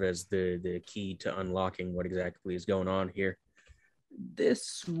of serve as the key to unlocking what exactly is going on here.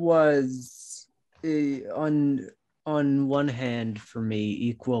 This was on one hand for me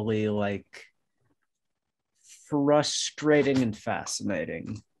equally like frustrating and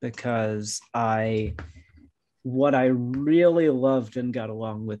fascinating, because what I really loved and got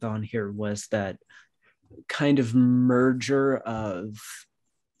along with on here was that kind of merger of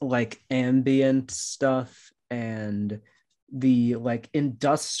like ambient stuff and the like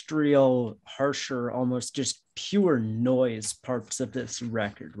industrial, harsher, almost just pure noise parts of this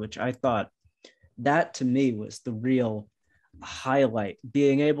record, which I thought that to me was the real highlight,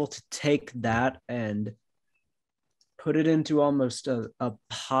 being able to take that and put it into almost a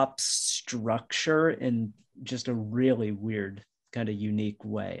pop structure in just a really weird kind of unique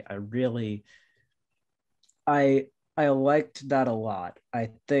way. I liked that a lot. I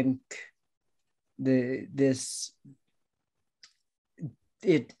think this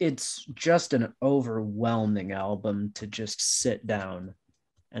it's just an overwhelming album to just sit down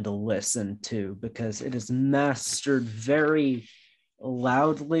and listen to, because it is mastered very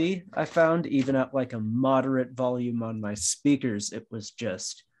loudly. I found even at like a moderate volume on my speakers, it was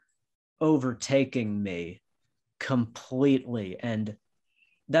just overtaking me completely. And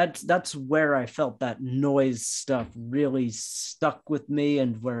that's where I felt that noise stuff really stuck with me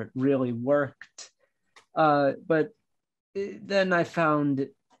and where it really worked. But then I found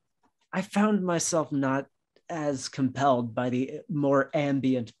myself not as compelled by the more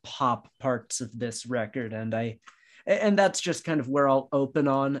ambient pop parts of this record, and that's just kind of where I'll open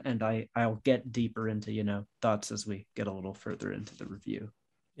on, and I'll get deeper into thoughts as we get a little further into the review.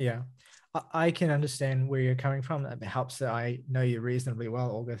 Yeah, I can understand where you're coming from. It helps that I know you reasonably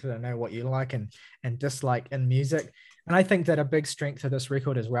well, August, and I know what you like and dislike in music. And I think that a big strength of this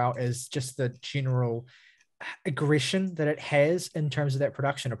record as well is just the general aggression that it has in terms of that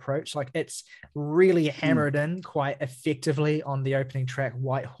production approach. Like, it's really hammered in quite effectively on the opening track,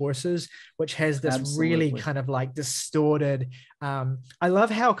 White Horses, which has this really kind of like distorted, I love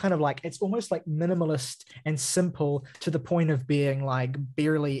how kind of like it's almost like minimalist and simple to the point of being like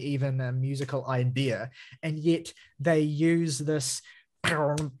barely even a musical idea, and yet they use this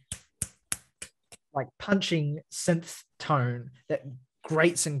like punching synth tone that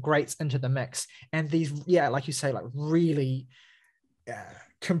grates into the mix, and these, like you say, like really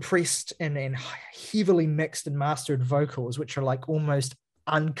compressed and heavily mixed and mastered vocals, which are like almost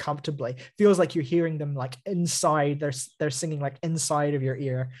uncomfortably, feels like you're hearing them like inside, they're singing like inside of your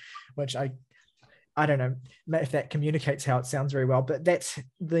ear, which I don't know if that communicates how it sounds very well, but that's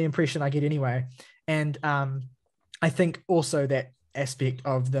the impression I get anyway. And I think also that aspect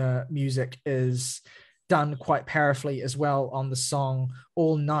of the music is done quite powerfully as well on the song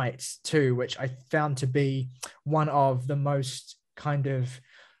All Night too, which I found to be one of the most kind of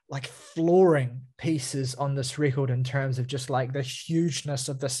like flooring pieces on this record in terms of just like the hugeness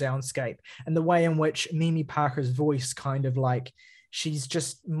of the soundscape and the way in which Mimi Parker's voice kind of like, she's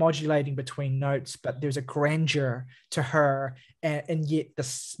just modulating between notes, but there's a grandeur to her and yet the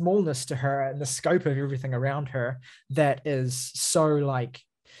smallness to her and the scope of everything around her that is so like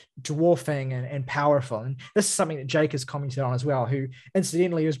dwarfing and powerful. And this is something that Jake has commented on as well, who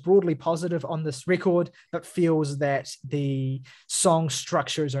incidentally is broadly positive on this record, but feels that the song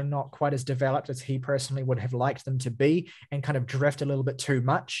structures are not quite as developed as he personally would have liked them to be and kind of drift a little bit too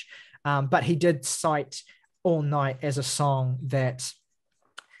much. But he did cite All Night as a song that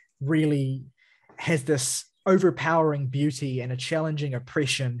really has this overpowering beauty and a challenging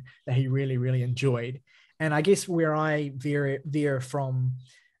oppression that he really, really enjoyed. And I guess where I veer from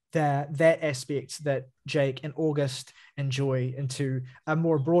that aspect that Jake and August enjoy into a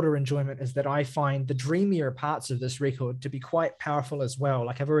more broader enjoyment is that I find the dreamier parts of this record to be quite powerful as well.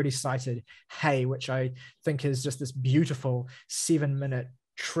 Like I've already cited Hey, which I think is just this beautiful 7-minute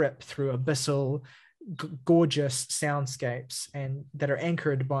trip through abyssal, gorgeous soundscapes and that are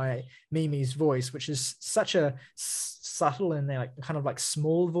anchored by Mimi's voice, which is such a subtle and like kind of like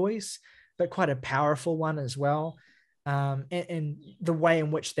small voice, but quite a powerful one as well. And the way in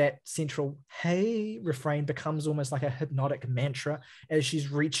which that central hey refrain becomes almost like a hypnotic mantra as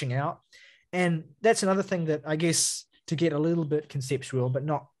she's reaching out. And that's another thing that I guess, to get a little bit conceptual but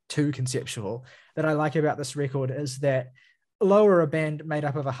not too conceptual, that I like about this record is that Loaf are a band made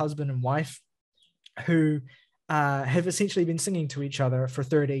up of a husband and wife who have essentially been singing to each other for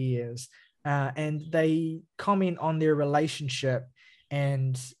 30 years, and they comment on their relationship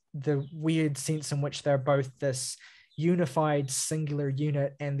and the weird sense in which they're both this unified singular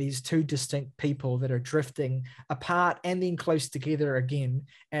unit and these two distinct people that are drifting apart and then close together again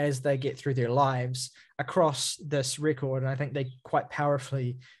as they get through their lives across this record. And I think they quite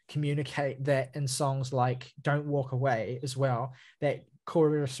powerfully communicate that in songs like Don't Walk Away as well, that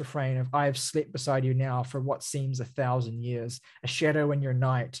chorus refrain of I have slept beside you now for what seems 1,000 years, a shadow in your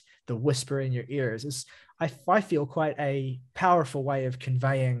night, the whisper in your ears, is I feel quite a powerful way of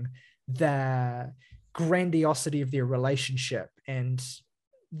conveying the grandiosity of their relationship and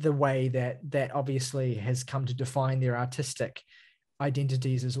the way that obviously has come to define their artistic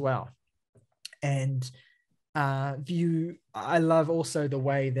identities as well. And I love also the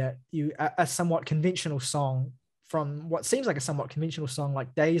way that a somewhat conventional song from what seems like a somewhat conventional song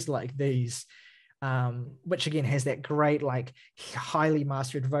like Days Like These, which again has that great like highly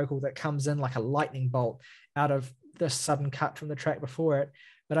mastered vocal that comes in like a lightning bolt out of the sudden cut from the track before it.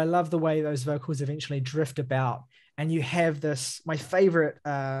 But I love the way those vocals eventually drift about, and you have this, my favorite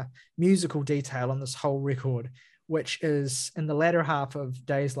musical detail on this whole record, which is in the latter half of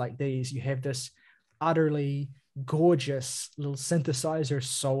Days Like These, you have this utterly gorgeous little synthesizer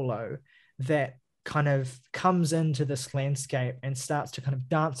solo that kind of comes into this landscape and starts to kind of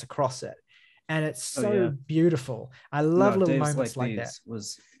dance across it. And it's so beautiful. I love little moments like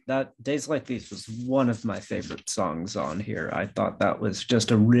that. Days Like These was one of my favorite songs on here. I thought that was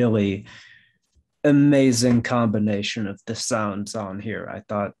just a really amazing combination of the sounds on here. I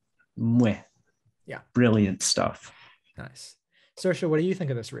thought, brilliant stuff. Nice. Saoirse, what do you think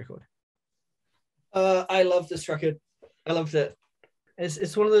of this record? I love this record. I loved it.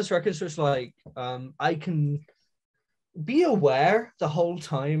 It's one of those records where it's like, I can be aware the whole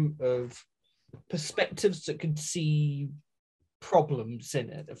time of perspectives that could see problems in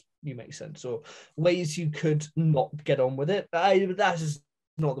it, if you make sense, or ways you could not get on with it. That is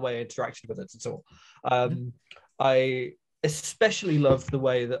not the way I interacted with it at all. I especially love the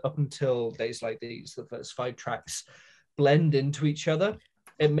way that up until Days Like These, the first 5 tracks blend into each other.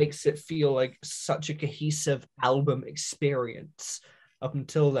 It makes it feel like such a cohesive album experience up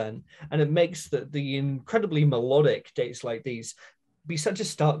until then. And it makes the incredibly melodic Days Like These be such a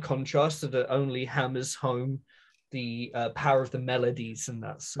stark contrast that it only hammers home the power of the melodies in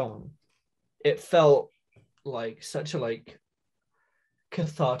that song. It felt like such a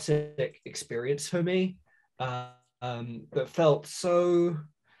cathartic experience for me. That felt so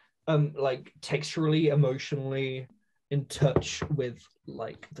texturally, emotionally in touch with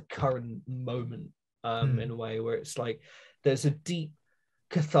like the current moment in a way where it's like there's a deep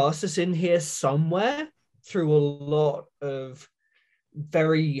catharsis in here somewhere through a lot of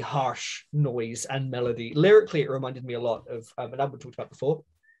very harsh noise and melody. Lyrically, it reminded me a lot of an album we talked about before,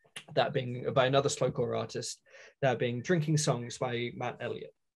 that being by another slowcore artist, that being Drinking Songs by Matt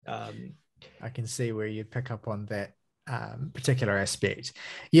Elliott. I can see where you'd pick up on that particular aspect.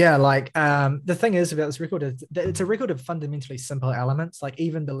 The thing is about this record is that it's a record of fundamentally simple elements. Like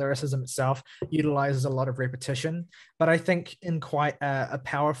even the lyricism itself utilizes a lot of repetition, but I think in quite a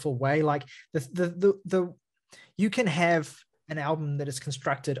powerful way. Like the you can have an album that is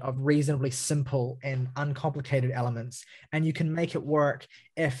constructed of reasonably simple and uncomplicated elements, and you can make it work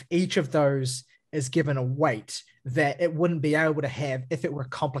if each of those is given a weight that it wouldn't be able to have if it were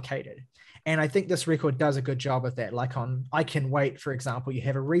complicated. And I think this record does a good job of that. Like on I Can Wait, for example, you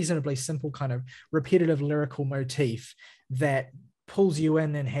have a reasonably simple kind of repetitive lyrical motif that pulls you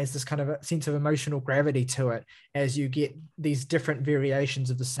in and has this kind of a sense of emotional gravity to it as you get these different variations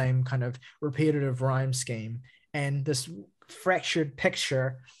of the same kind of repetitive rhyme scheme. And this fractured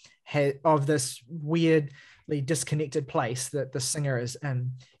picture of this weirdly disconnected place that the singer is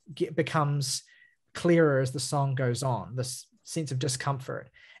in becomes clearer as the song goes on, this sense of discomfort.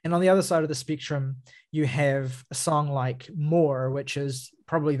 And on the other side of the spectrum, you have a song like More, which is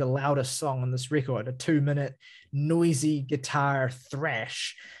probably the loudest song on this record, a 2-minute noisy guitar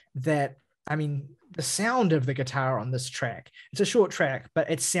thrash that, I mean, the sound of the guitar on this track, it's a short track,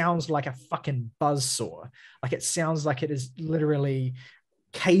 but it sounds like a fucking buzzsaw. Like it sounds like it is literally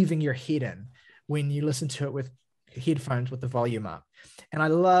caving your head in when you listen to it with headphones with the volume up. And I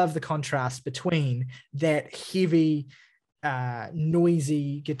love the contrast between that heavy,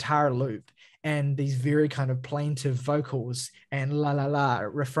 noisy guitar loop and these very kind of plaintive vocals and la la la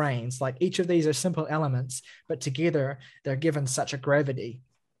refrains. Like each of these are simple elements, but together they're given such a gravity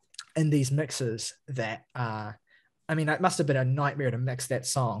in these mixes that I mean, it must have been a nightmare to mix that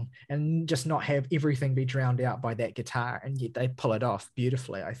song and just not have everything be drowned out by that guitar, and yet they pull it off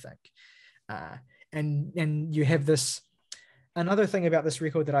beautifully, I think. And you have this. Another thing about this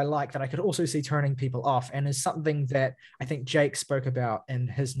record that I like that I could also see turning people off, and is something that I think Jake spoke about in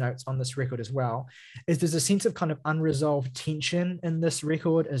his notes on this record as well, is there's a sense of kind of unresolved tension in this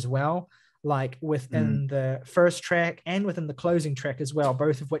record as well, like within the first track and within the closing track as well,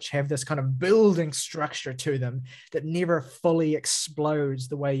 both of which have this kind of building structure to them that never fully explodes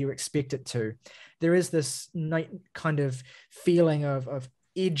the way you expect it to. There is this kind of feeling of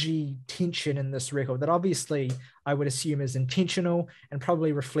edgy tension in this record that obviously I would assume is intentional and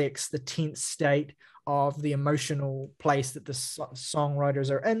probably reflects the tense state of the emotional place that the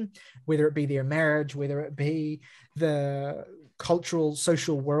songwriters are in, whether it be their marriage, whether it be the cultural,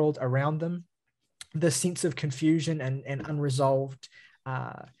 social world around them. The sense of confusion and unresolved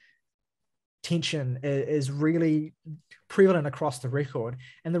tension is really prevalent across the record.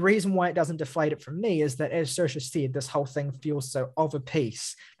 And the reason why it doesn't deflate it for me is that, as Saoirse said, this whole thing feels so of a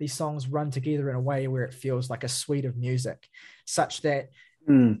piece. These songs run together in a way where it feels like a suite of music, such that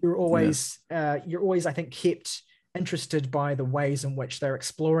you're always, I think, kept interested by the ways in which they're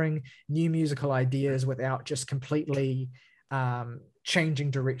exploring new musical ideas without just completely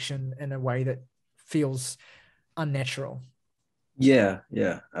changing direction in a way that feels unnatural. Yeah,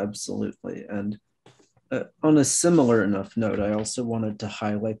 absolutely. And On a similar enough note, I also wanted to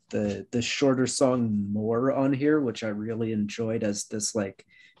highlight the shorter song "More" on here, which I really enjoyed as this like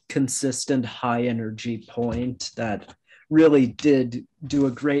consistent high energy point that really did do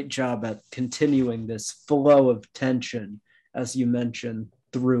a great job at continuing this flow of tension, as you mentioned,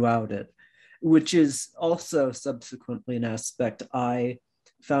 throughout it, which is also subsequently an aspect I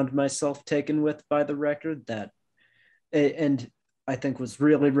found myself taken with by the record that, and I think was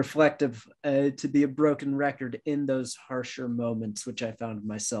really reflective to be a broken record in those harsher moments, which I found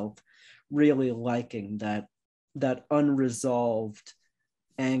myself really liking, that unresolved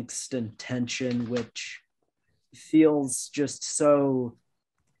angst and tension, which feels just so,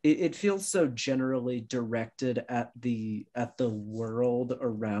 it feels so generally directed at the world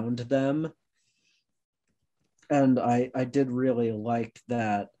around them. And I did really like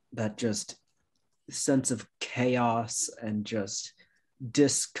that just sense of chaos and just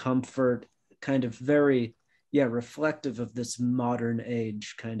discomfort, kind of very reflective of this modern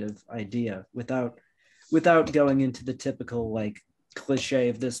age kind of idea, without going into the typical like cliche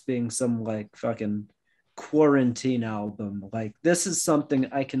of this being some like fucking quarantine album. Like, this is something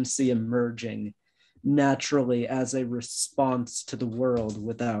I can see emerging naturally as a response to the world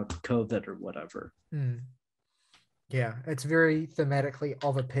without COVID or whatever. Yeah, it's very thematically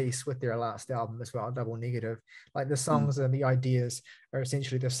of a piece with their last album as well, Double Negative. Like, the songs and the ideas are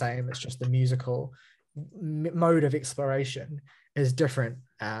essentially the same. It's just the musical mode of exploration is different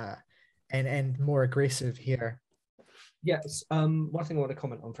and more aggressive here. Yes. One thing I want to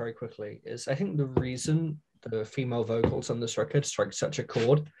comment on very quickly is I think the reason the female vocals on this record strike such a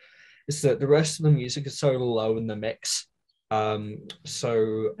chord is that the rest of the music is so low in the mix.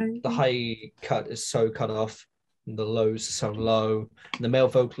 So the high cut is so cut off, and the lows are so low. And the male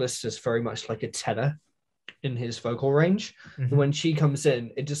vocalist is very much like a tenor in his vocal range. And when she comes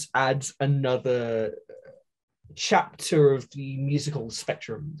in, it just adds another chapter of the musical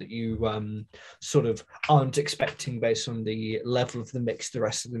spectrum that you sort of aren't expecting based on the level of the mix the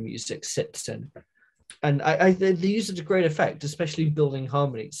rest of the music sits in. And they use it to great effect, especially building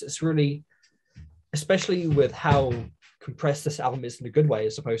harmonies. It's really, especially with how compressed this album is in a good way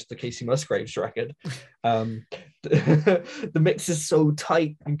as opposed to the Kacey Musgraves record. The mix is so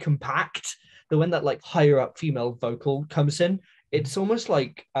tight and compact that when that like higher up female vocal comes in, it's almost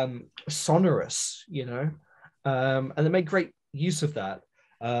like sonorous, you know? And they make great use of that.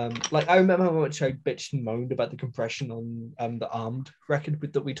 Like, I remember how much I bitched and moaned about the compression on the Armed record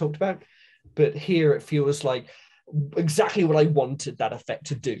that we talked about, but here it feels like exactly what I wanted that effect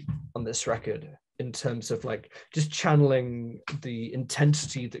to do on this record, in terms of like just channeling the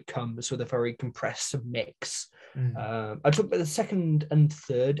intensity that comes with a very compressed mix. I talked about the second and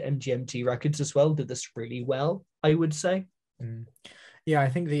third MGMT records as well, did this really well, I would say. Yeah, I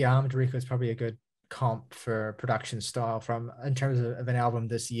think the Armed record is probably a good comp for production style from in terms of an album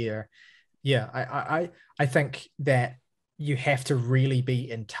this year. Yeah, I think that you have to really be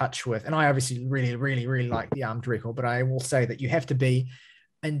in touch with, and I obviously really like the Armed record, but I will say that you have to be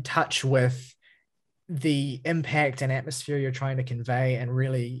in touch with the impact and atmosphere you're trying to convey, and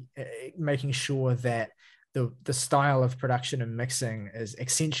really making sure that the style of production and mixing is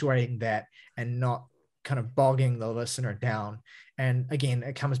accentuating that and not kind of bogging the listener down. And again,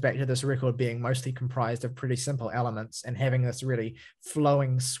 it comes back to this record being mostly comprised of pretty simple elements and having this really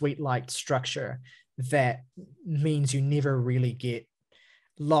flowing, sweet-like structure that means you never really get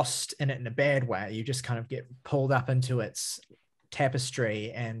lost in it in a bad way. You just kind of get pulled up into its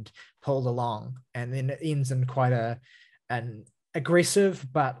tapestry and pulled along. And then it ends in quite an aggressive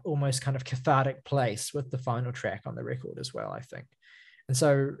but almost kind of cathartic place with the final track on the record as well, I think. And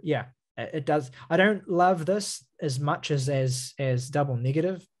so, yeah, it does. I don't love this as much as Double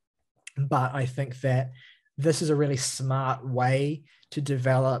Negative, but I think that this is a really smart way to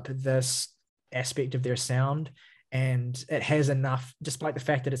develop this aspect of their sound. And it has enough, despite the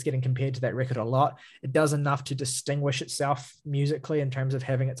fact that it's getting compared to that record a lot, it does enough to distinguish itself musically in terms of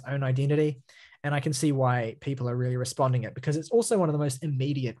having its own identity. And I can see why people are really responding it, because it's also one of the most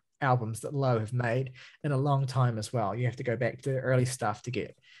immediate albums that Low have made in a long time as well. You have to go back to the early stuff to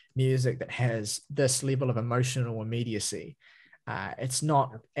get music that has this level of emotional immediacy. It's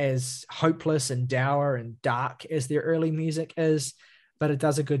not as hopeless and dour and dark as their early music is, but it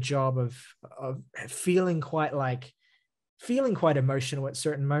does a good job of feeling quite emotional at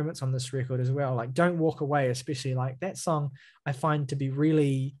certain moments on this record as well. Like Don't Walk Away, especially, like that song I find to be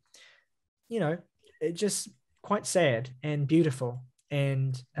really, it just quite sad and beautiful.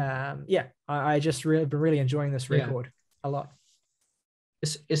 And I just been really enjoying this record a lot.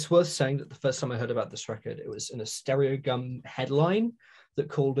 It's worth saying that the first time I heard about this record, it was in a Stereo Gum headline that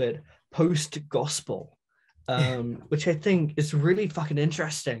called it post-gospel. which I think is really fucking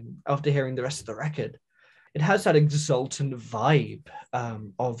interesting after hearing the rest of the record. It has that exultant vibe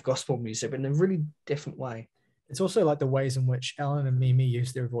of gospel music, but in a really different way. It's also like the ways in which Alan and Mimi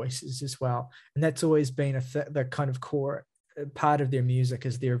use their voices as well. And that's always been the kind of core part of their music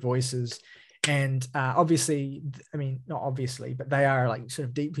is their voices. And obviously, I mean, not obviously, but they are like sort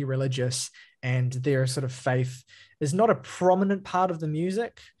of deeply religious, and their sort of faith is not a prominent part of the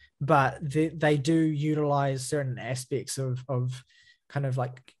music, but they do utilize certain aspects of kind of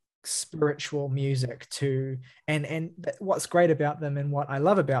like spiritual music to, and what's great about them and what I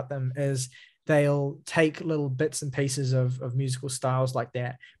love about them is they'll take little bits and pieces of musical styles like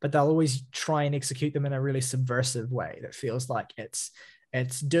that, but they'll always try and execute them in a really subversive way that feels like it's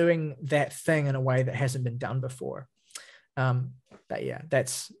doing that thing in a way that hasn't been done before. But yeah,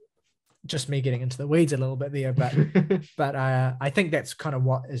 that's just me getting into the weeds a little bit there, but I think that's kind of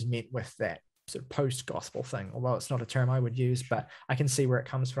what is meant with that sort of post-gospel thing, although it's not a term I would use, but I can see where it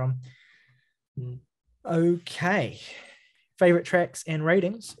comes from. Okay. Favorite tracks and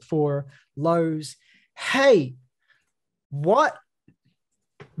ratings for Lowe's. Hey, what?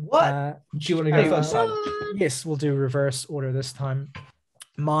 Do you want to go first, Simon? Yes, we'll do reverse order this time.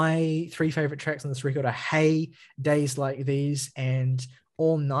 My 3 favorite tracks on this record are Hey, Days Like These, and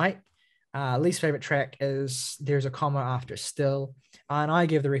All Night. Least favorite track is There's a Comma After Still, and I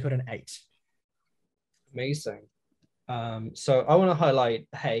give the record an 8. Amazing. So I want to highlight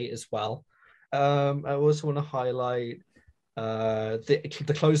Hey as well. I also want to highlight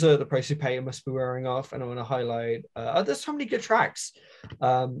the closer, The Price You Pay Must Be Wearing Off, and I want to highlight there's so many good tracks.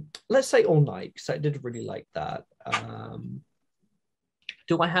 Let's say All Night, because I did really like that.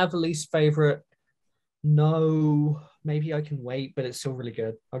 Do I have a least favorite? No, maybe I can wait, but it's still really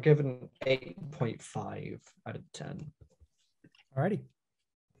good. I'll give it an 8.5 out of 10. Alrighty.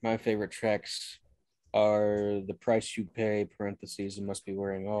 My favorite tracks are The Price You Pay, parentheses, and Must Be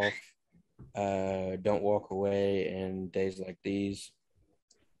Wearing Off, Don't Walk Away, and Days Like These.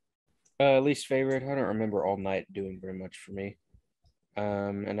 Least favorite, I don't remember All Night doing very much for me.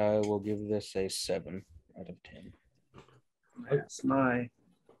 And I will give this a 7 out of 10. That's my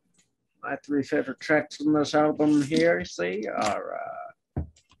 3 favorite tracks on this album here, you see, are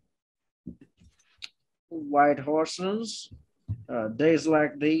White Horses, Days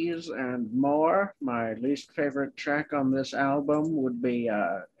Like These, and More. My least favorite track on this album would be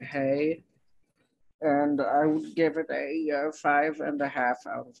Hey, and I would give it a 5.5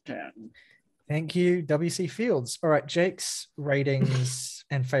 out of 10. Thank you, W.C. Fields. All right, Jake's ratings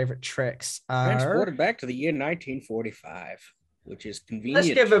and favorite tracks are... Transported back to the year 1945, which is convenient.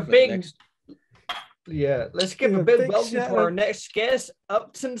 Let's give a big... let's give a big welcome to our next guest,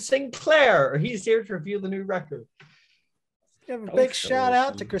 Upton Sinclair. He's here to review the new record. Give a big shout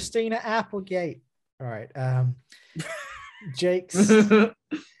out to Christina Applegate. All right. Jake's...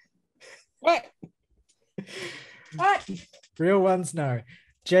 What? Real ones, no.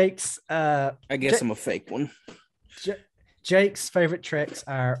 Jake's... I guess I'm a fake one. Jake's favorite tracks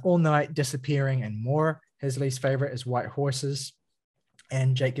are All Night, Disappearing, and More. His least favorite is White Horses.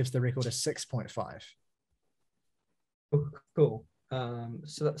 And Jake gives the record a 6.5. Oh, cool.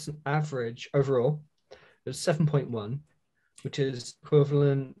 So that's an average overall. It's 7.1, which is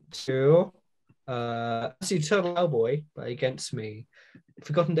equivalent to see Turtle Cowboy by Against Me,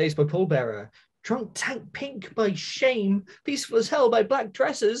 Forgotten Days by Pallbearer, Drunk Tank Pink by Shame, Peaceful as Hell by Black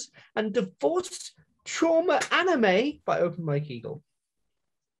Dresses, and Divorce Trauma Anime by Open Mike Eagle.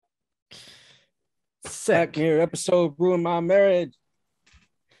 Sick. Here episode ruined my marriage.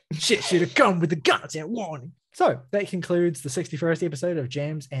 Shit should have come with the goddamn warning. So that concludes the 61st episode of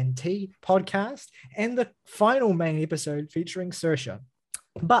Jams and Tea podcast and the final main episode featuring Saoirse.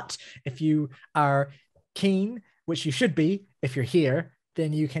 But if you are keen, which you should be if you're here,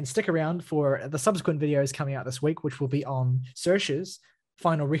 then you can stick around for the subsequent videos coming out this week, which will be on Saoirse's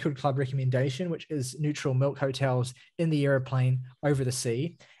final record club recommendation, which is Neutral Milk Hotels in the Aeroplane Over the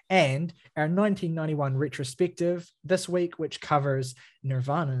Sea, and our 1991 retrospective this week, which covers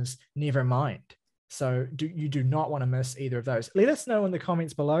Nirvana's Nevermind. So you do not want to miss either of those. Let us know in the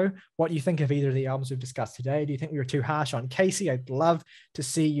comments below what you think of either of the albums we've discussed today. Do you think we were too harsh on Kacey? I'd love to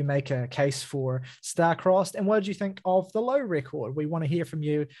see you make a case for Starcrossed. And what did you think of the Low record? We want to hear from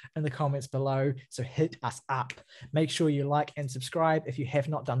you in the comments below. So hit us up. Make sure you like and subscribe if you have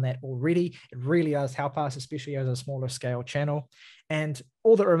not done that already. It really does help us, especially as a smaller scale channel. And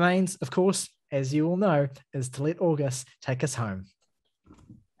all that remains, of course, as you all know, is to let August take us home.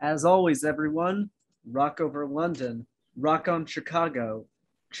 As always, everyone, rock over London, rock on Chicago,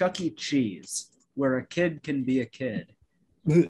 Chuck E. Cheese, where a kid can be a kid.